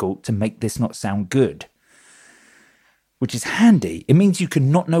difficult to make this not sound good, which is handy. It means you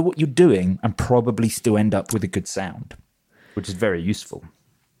can not know what you're doing and probably still end up with a good sound, which is very useful.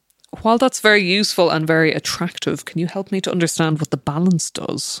 While that's very useful and very attractive, can you help me to understand what the balance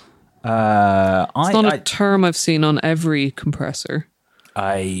does? It's not a term I've seen on every compressor.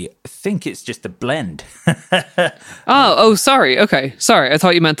 I think it's just a blend. Sorry. Okay, sorry. I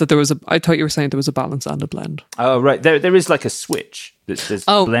thought you meant that I thought you were saying there was a balance and a blend. Oh, right. There is like a switch that says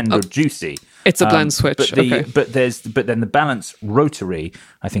blend or juicy. It's a blend switch. But then the balance rotary,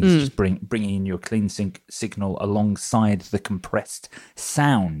 I think, is just bringing in your clean sync signal alongside the compressed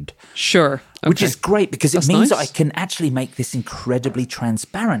sound. Sure. Okay. Which is great because it means nice. that I can actually make this incredibly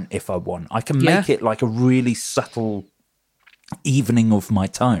transparent if I want. I can make it like a really subtle evening of my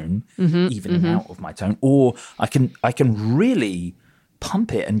tone, evening out of my tone, or I can really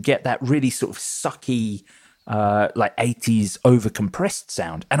pump it and get that really sort of sucky, like 80s over compressed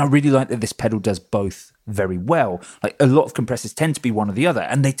sound. And I really like that this pedal does both very well. Like a lot of compressors tend to be one or the other,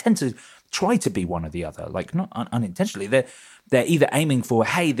 and they tend to try to be one or the other, like not unintentionally. They're either aiming for,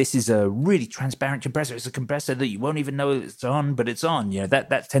 hey, this is a really transparent compressor. It's a compressor that you won't even know it's on, but it's on. You know,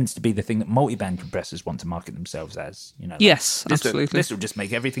 that tends to be the thing that multiband compressors want to market themselves as. You know, like, yes, absolutely. This will just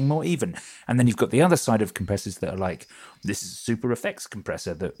make everything more even. And then you've got the other side of compressors that are like, this is a super effects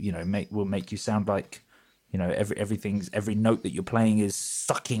compressor that, you know, will make you sound like, you know, every note that you're playing is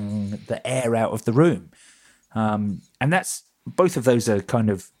sucking the air out of the room. And that's, both of those are kind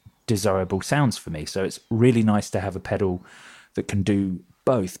of desirable sounds for me. So it's really nice to have a pedal that can do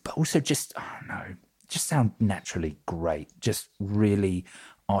both, but also just sound naturally great, just really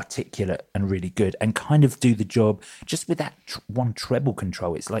articulate and really good, and kind of do the job just with that one treble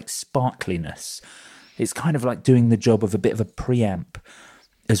control. It's like sparkliness. It's kind of like doing the job of a bit of a preamp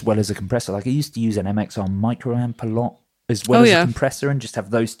as well as a compressor. Like I used to use an MXR microamp a lot as well as a compressor, and just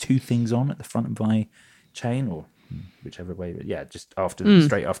have those two things on at the front of my chain, or whichever way, but just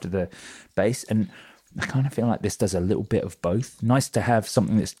straight after the bass. And I kind of feel like this does a little bit of both. Nice to have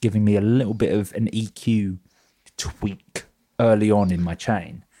something that's giving me a little bit of an EQ tweak early on in my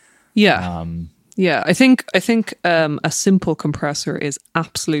chain. I think a simple compressor is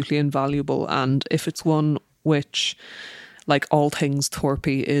absolutely invaluable, and if it's one which, like all things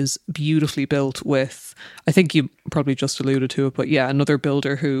Thorpy, is beautifully built with, I think you probably just alluded to it, but another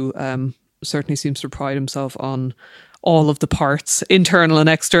builder who certainly seems to pride himself on all of the parts, internal and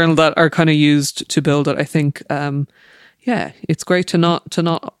external, that are kind of used to build it. I think, it's great to not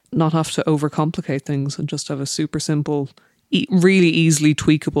have to overcomplicate things and just have a super simple, really easily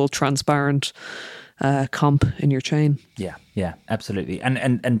tweakable, transparent comp in your chain. Yeah, absolutely.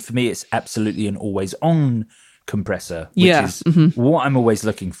 And for me, it's absolutely an always on compressor, which is what I'm always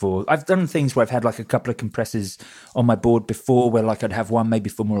looking for. I've done things where I've had like a couple of compressors on my board before, where like I'd have one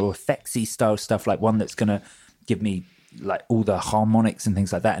maybe for more effectsy style stuff, like one that's going to give me like all the harmonics and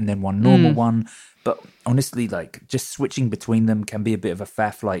things like that, and then one normal one. But honestly, like just switching between them can be a bit of a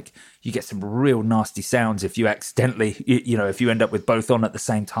faff. Like you get some real nasty sounds if you accidentally, if you end up with both on at the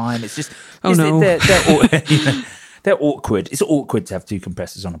same time. It's just, they're awkward. It's awkward to have two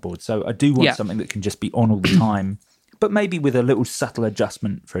compressors on a board. So I do want something that can just be on all the time, but maybe with a little subtle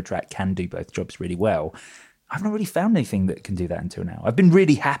adjustment for a track can do both jobs really well. I've not really found anything that can do that until now. I've been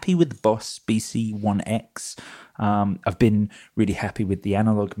really happy with the Boss BC1X. I've been really happy with the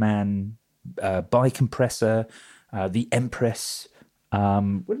Analog Man bi-compressor, the Empress.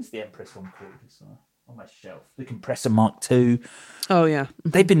 What is the Empress one called? It's on my shelf. The Compressor Mark II. Oh, yeah.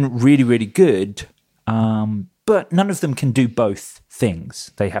 They've been really, really good, but none of them can do both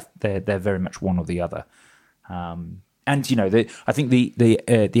things. They're very much one or the other. And I think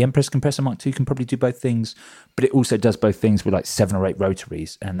the Empress Compressor Mark II can probably do both things, but it also does both things with like 7 or 8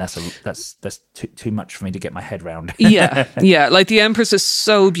 rotaries, and that's too much for me to get my head around. yeah. Like the Empress is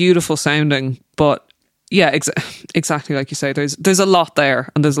so beautiful sounding, but exactly like you say, there's a lot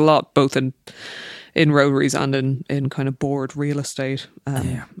there, and there's a lot both in rotaries and in kind of board real estate.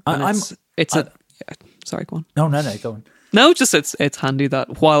 Sorry, go on. No, go on. No, just it's handy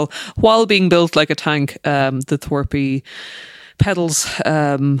that while being built like a tank, the Thorpy pedals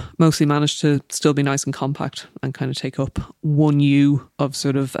mostly manage to still be nice and compact and kind of take up 1 U of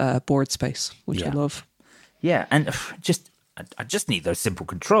sort of board space, which I love. Yeah, and I just need those simple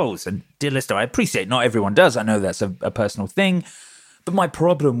controls. And dear listener, I appreciate not everyone does. I know that's a personal thing. But my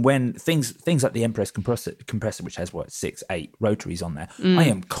problem when things like the Empress compressor, which has 6, 8 rotaries on there, I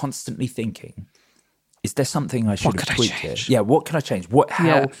am constantly thinking, is there something I should have tweaked here? Yeah, what can I change?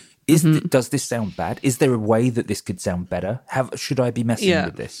 Does this sound bad? Is there a way that this could sound better? Should I be messing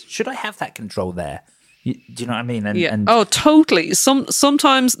with this? Should I have that control there? Do you know what I mean? And oh, totally.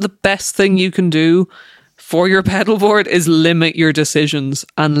 Sometimes the best thing you can do for your pedal board is limit your decisions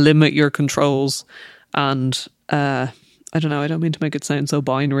and limit your controls. And I don't know, I don't mean to make it sound so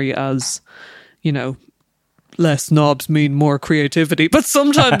binary as, less knobs mean more creativity, but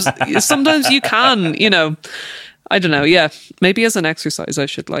sometimes you can, I don't know. Yeah, maybe as an exercise, I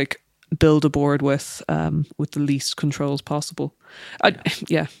should like build a board with the least controls possible.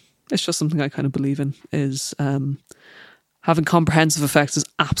 Yeah, it's just something I kind of believe in. Is having comprehensive effects is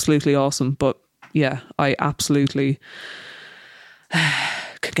absolutely awesome, but yeah, I absolutely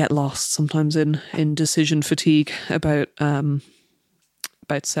could get lost sometimes in decision fatigue about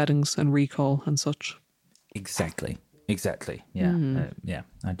settings and recall and such. Exactly. Yeah,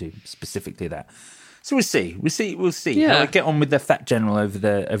 I do specifically that. So we'll see. Yeah. How I get on with the Fat General over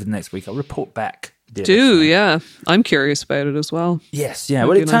the next week. I'll report back. Yeah. I'm curious about it as well. Yes, yeah. Might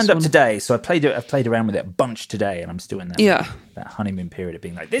Well, be it a nice turned up one. today, so I've played around with it a bunch today, and I'm still in that honeymoon period of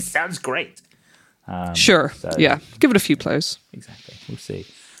being like, this sounds great. Sure. so- Yeah. Give it a few plays. Exactly. We'll see.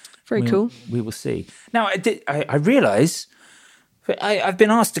 Very cool. We will see. Now, I realise I've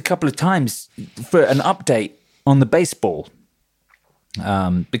been asked a couple of times for an update on the baseball.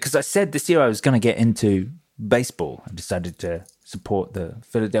 Because I said this year I was going to get into baseball. I decided to support the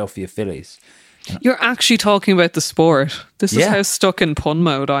Philadelphia Phillies. You're actually talking about the sport. This is Yeah. how stuck in pun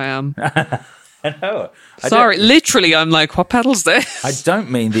mode I am. I know. Sorry, literally, I'm like, what pedal's this? I don't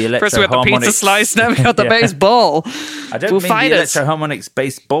mean the First we got the electroharmonics. pizza slice, now we got the Yeah. baseball. I don't We'll mean fight the it. electroharmonics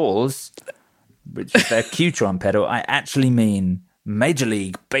baseballs, which is their Qtron pedal. I actually mean Major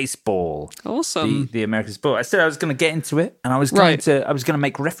League Baseball. Awesome. The American sport. I said I was going to get into it, and I was going to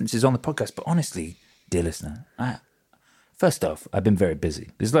make references on the podcast. But honestly, dear listener, first off, I've been very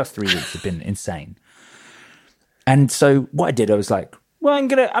busy. These last 3 weeks have been insane. And so what I did, I was like, well, I'm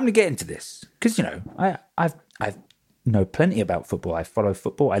gonna get into this because I know plenty about football. I follow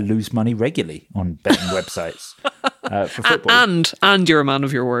football. I lose money regularly on betting websites for football. And you're a man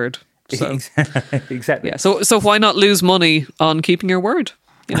of your word. So Exactly. yeah. So why not lose money on keeping your word?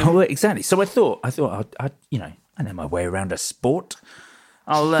 You know? Oh, exactly. So I thought I know my way around a sport.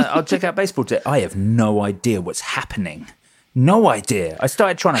 I'll check out baseball today. I have no idea what's happening. No idea. I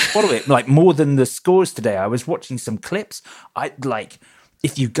started trying to follow it like more than the scores today. I was watching some clips.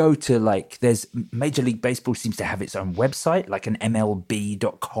 If you go to there's Major League Baseball seems to have its own website, like an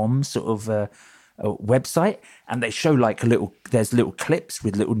MLB.com sort of a website, and they show there's little clips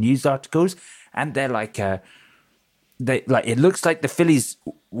with little news articles, and they're it looks like the Phillies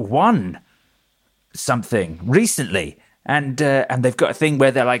won something recently, and they've got a thing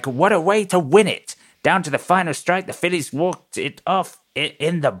where they're like, what a way to win it. Down to the final strike, the Phillies walked it off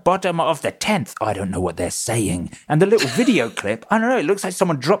in the bottom of the 10th. I don't know what they're saying. And the little video clip, I don't know, it looks like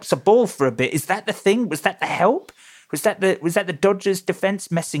someone drops a ball for a bit. Is that the thing? Was that the help? Was that the Dodgers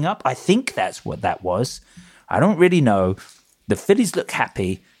defense messing up? I think that's what that was. I don't really know. The Phillies look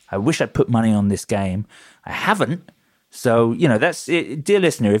happy. I wish I'd put money on this game. I haven't. So, that's it. Dear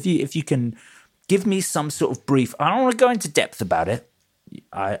listener, if you can give me some sort of brief, I don't want to go into depth about it.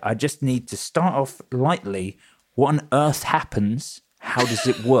 I just need to start off lightly. What on earth happens? How does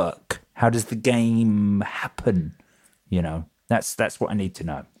it work? How does the game happen? That's what I need to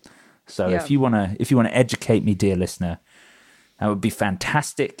know. So if you want to educate me, dear listener, that would be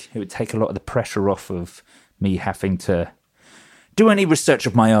fantastic. It would take a lot of the pressure off of me having to do any research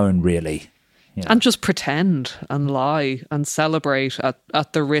of my own, really. And just pretend and lie and celebrate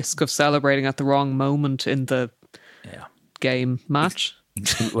at the risk of celebrating at the wrong moment in the game match.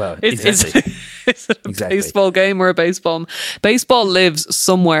 Well, Is exactly. it a baseball game or a baseball? Baseball lives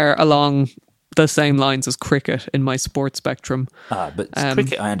somewhere along the same lines as cricket in my sports spectrum. But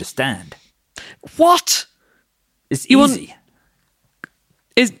cricket, I understand. What? It's easy.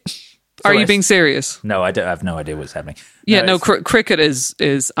 Are you being serious? No, I have no idea what's happening. Yeah, cricket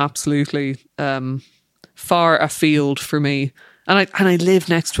is absolutely far afield for me. And I live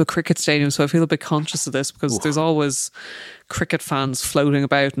next to a cricket stadium, so I feel a bit conscious of this because there's always cricket fans floating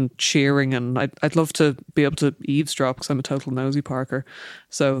about and cheering, and I'd love to be able to eavesdrop because I'm a total nosy Parker.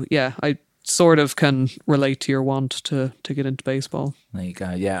 So yeah, I sort of can relate to your want to get into baseball. There you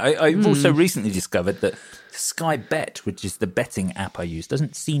go. Yeah, I've also recently discovered that Sky Bet, which is the betting app I use,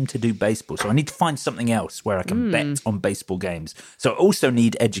 doesn't seem to do baseball. So I need to find something else where I can bet on baseball games. So I also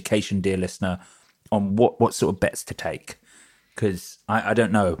need education, dear listener, on what sort of bets to take. Because I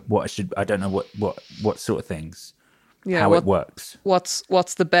don't know what I should. I don't know what sort of things. Yeah, how it works. What's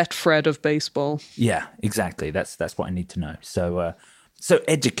the Betfred of baseball? Yeah, exactly. That's what I need to know. So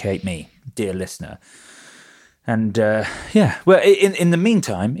educate me, dear listener. And well, in the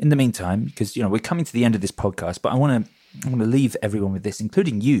meantime, because we're coming to the end of this podcast, but I want to leave everyone with this,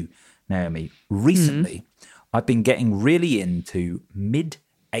 including you, Naomi. Recently, I've been getting really into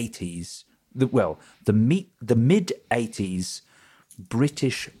mid-80s. The mid-80s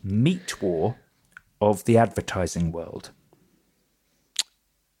British meat war of the advertising world.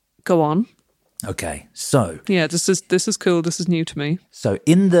 Go on. Okay, so Yeah, this is cool. This is new to me. so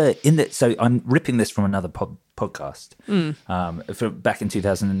so I'm ripping this from another podcast. Back in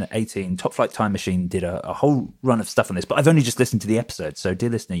 2018, Top Flight Time Machine did a whole run of stuff on this, but I've only just listened to the episode. So, dear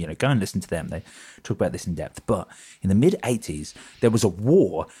listener, go and listen to them. They talk about this in depth. But in the mid 80s, there was a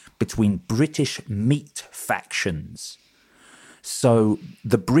war between British meat factions. So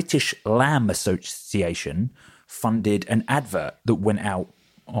the British Lamb Association funded an advert that went out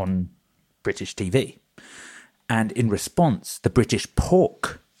on British TV. And in response, the British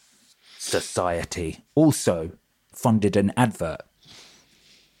Pork Society also funded an advert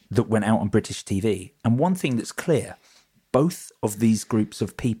that went out on British TV. And one thing that's clear, both of these groups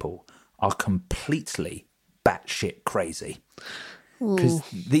of people are completely batshit crazy. Because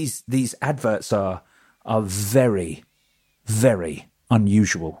these adverts are very, very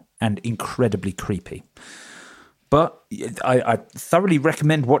unusual and incredibly creepy. But I thoroughly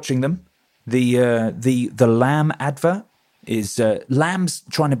recommend watching them. The lamb advert is lamb's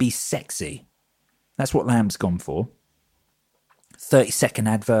trying to be sexy. That's what lamb's gone for. 30-second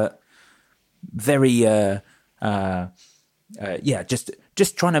advert. Very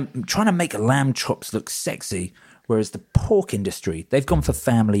just trying to make lamb chops look sexy, whereas the pork industry, they've gone for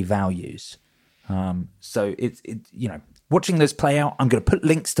family values. So it watching those play out, I'm going to put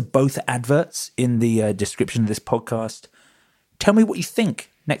links to both adverts in the description of this podcast. Tell me what you think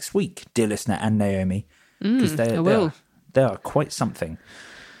next week, dear listener and Naomi, because they are quite something.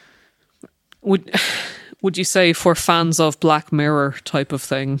 Would you say for fans of Black Mirror type of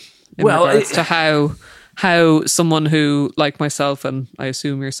thing, in regards to how someone who, like myself, and I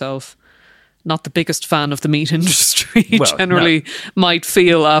assume yourself, not the biggest fan of the meat industry generally might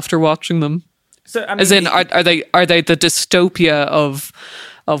feel after watching them? So, I mean, as in, are they the dystopia of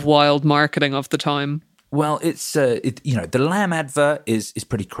wild marketing of the time? Well, it's the lamb advert is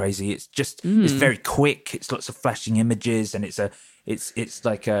pretty crazy. It's just it's very quick. It's lots of flashing images, and it's a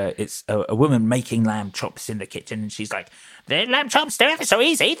woman making lamb chops in the kitchen, and she's like, "The lamb chops, they're ever so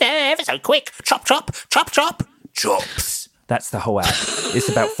easy, they're ever so quick. Chop, chop, chop, chop, chops." That's the whole ad. It's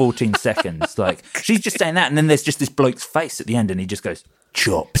about 14 seconds. Like, she's just saying that, and then there's just this bloke's face at the end, and he just goes,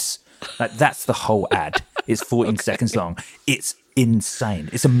 "Chops." Like, that's the whole ad. It's 14 seconds long. It's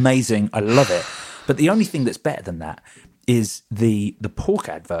insane. It's amazing. I love it. But the only thing that's better than that is the pork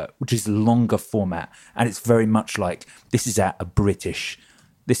advert, which is longer format, and it's very much like this is at a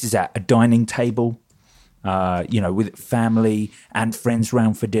dining table, with family and friends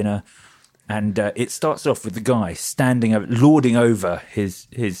round for dinner, and it starts off with the guy lording over his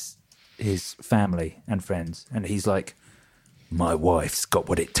family and friends, and he's like, "My wife's got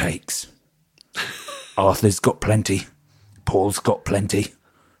what it takes. Arthur's got plenty. Paul's got plenty.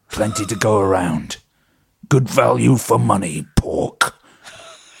 Plenty to go around. Good value for money, pork."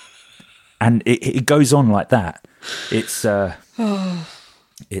 And it goes on like that. It's And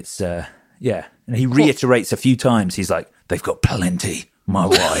he reiterates a few times. He's like, "They've got plenty. My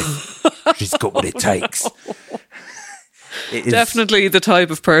wife, she's got what it takes." It is definitely the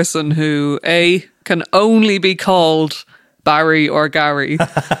type of person who A, can only be called Barry or Gary,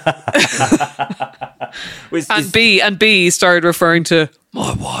 and B started referring to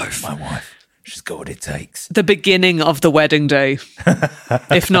my wife. She's got what it takes. The beginning of the wedding day,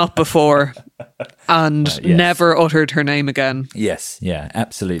 if not before, and yes. never uttered her name again. Yes, yeah,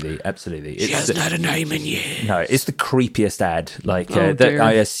 absolutely. She hasn't had a name in years. No, it's the creepiest ad. Like, that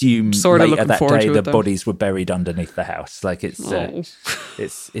I assume sort of later that day the though. bodies were buried underneath the house. Like, it's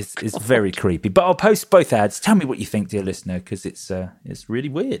very creepy. But I'll post both ads. Tell me what you think, dear listener, because it's really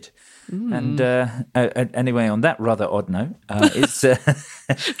weird. And anyway, on that rather odd note, it's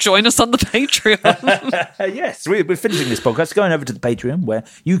join us on the Patreon. yes, we're finishing this podcast, going over to the Patreon, where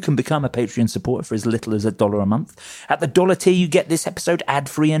you can become a Patreon supporter for as little as $1 a month. At the $1 tier, you get this episode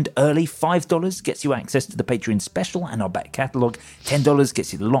ad-free and early. $5 gets you access to the Patreon special and our back catalogue. $10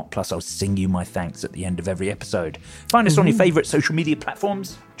 gets you the lot, plus I'll sing you my thanks at the end of every episode. Find us on your favourite social media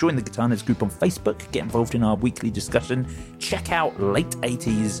platforms. Join the Guitar Nerds group on Facebook. Get involved in our weekly discussion. Check out late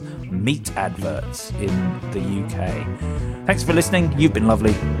 80s meat adverts in the UK. Thanks for listening. You've been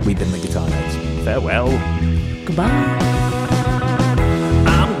lovely. We've been the Guitar Nerds. Farewell. Goodbye.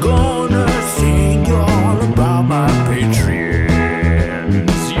 I'm gonna sing you all about my Patreons.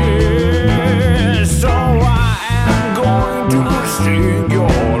 Yeah, so I am going to sing you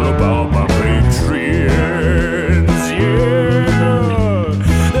all about my Patreons. Yeah,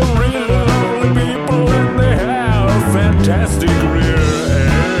 they're really lovely people and they have fantastic rear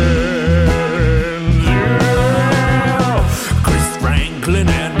ends. Yeah, Chris Franklin,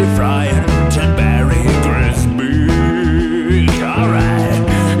 Andy Fryer, and Barry Grisby. Alright,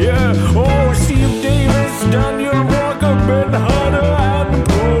 yeah, oh, see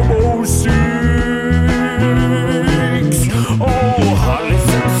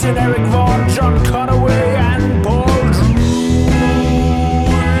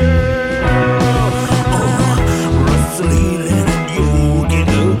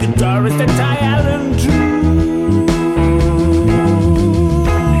Doris and Ty Allen too.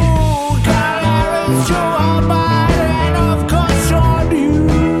 Carl Harris, Joe Almighty, and of course Sean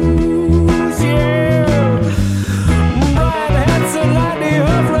Hughes, yeah. Brian Hansen, Andy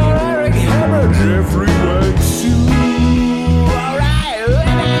Huffler, Eric Hammer, Jeffrey Wax too. Alright.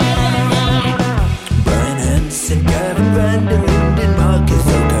 Brian Hansen, Kevin Van Der Linden, Marcus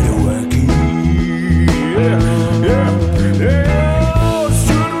Okadawacky. Yeah.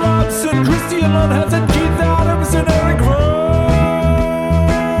 Stuart Robson, Christian Lundhausen, Keith Adams, and Eric Vaughn.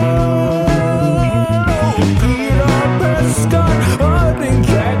 Peter Prescott, Harding,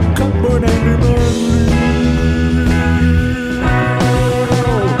 Jack Cockburn, Andy Manley.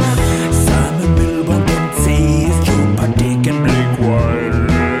 Simon Milburn, Dempsey, Joe Patek, and Blake Wyland.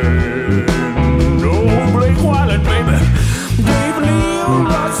 Oh, Blake Wyland, baby. Dave Lee,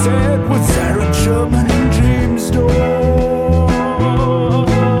 Ross Edwards, Aaron Sherman, and James Dorr.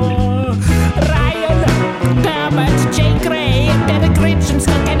 Ryan Dammit, Jake Gray, and Derek Rich, and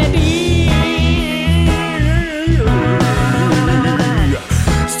Scott Kennedy.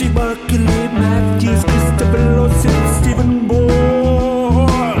 Steve Barkley, Matthews, Christopher Lawson, Stephen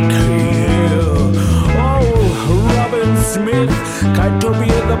Borg. Yeah. Oh, Robin Smith,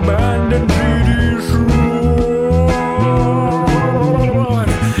 Kytopia the Band, and J.D. Shrew.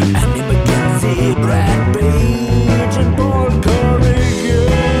 Andy McKenzie, Brad Page, and Paul Corrigan.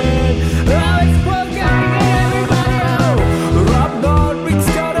 Oh, it's Paul Corrigan, everybody! Oh, Rob Nordvik,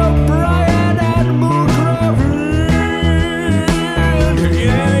 Scott O'Brien, and Moore Craven.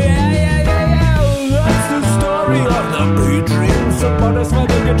 Yeah. That's the story of the Patriots of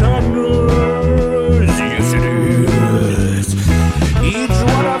Bundesliga Guitars. Yes, it is. Each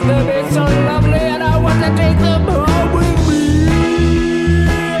one of them is so lovely, and I want to take them home with me.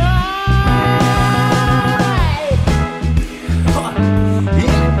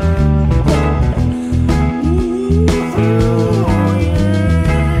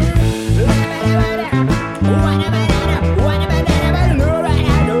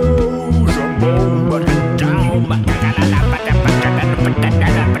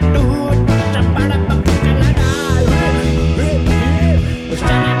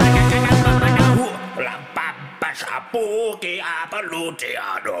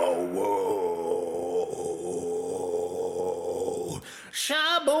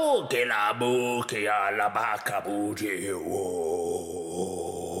 Shabuke la buke la bakabuji.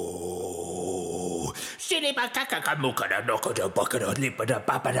 City bakaka kamuka da noko da bucket lipa da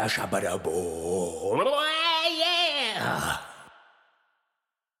papa da shabada bo. Yeah.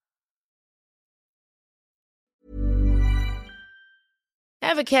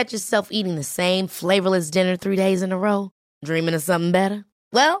 Ever catch yourself eating the same flavorless dinner 3 days in a row? Dreaming of something better?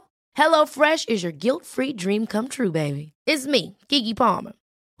 Well, HelloFresh is your guilt-free dream come true, baby. It's me, Keke Palmer.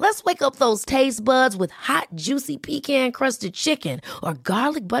 Let's wake up those taste buds with hot, juicy pecan-crusted chicken or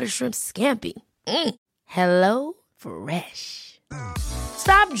garlic butter shrimp scampi. Hello Fresh.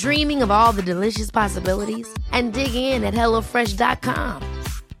 Stop dreaming of all the delicious possibilities and dig in at HelloFresh.com.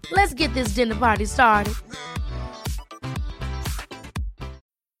 Let's get this dinner party started.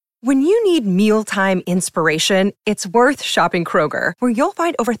 When you need mealtime inspiration, it's worth shopping Kroger, where you'll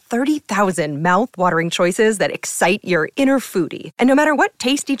find over 30,000 mouth-watering choices that excite your inner foodie. And no matter what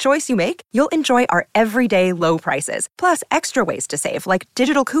tasty choice you make, you'll enjoy our everyday low prices, plus extra ways to save, like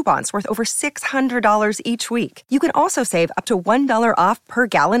digital coupons worth over $600 each week. You can also save up to $1 off per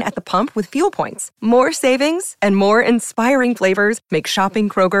gallon at the pump with fuel points. More savings and more inspiring flavors make shopping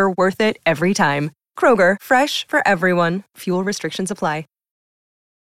Kroger worth it every time. Kroger, fresh for everyone. Fuel restrictions apply.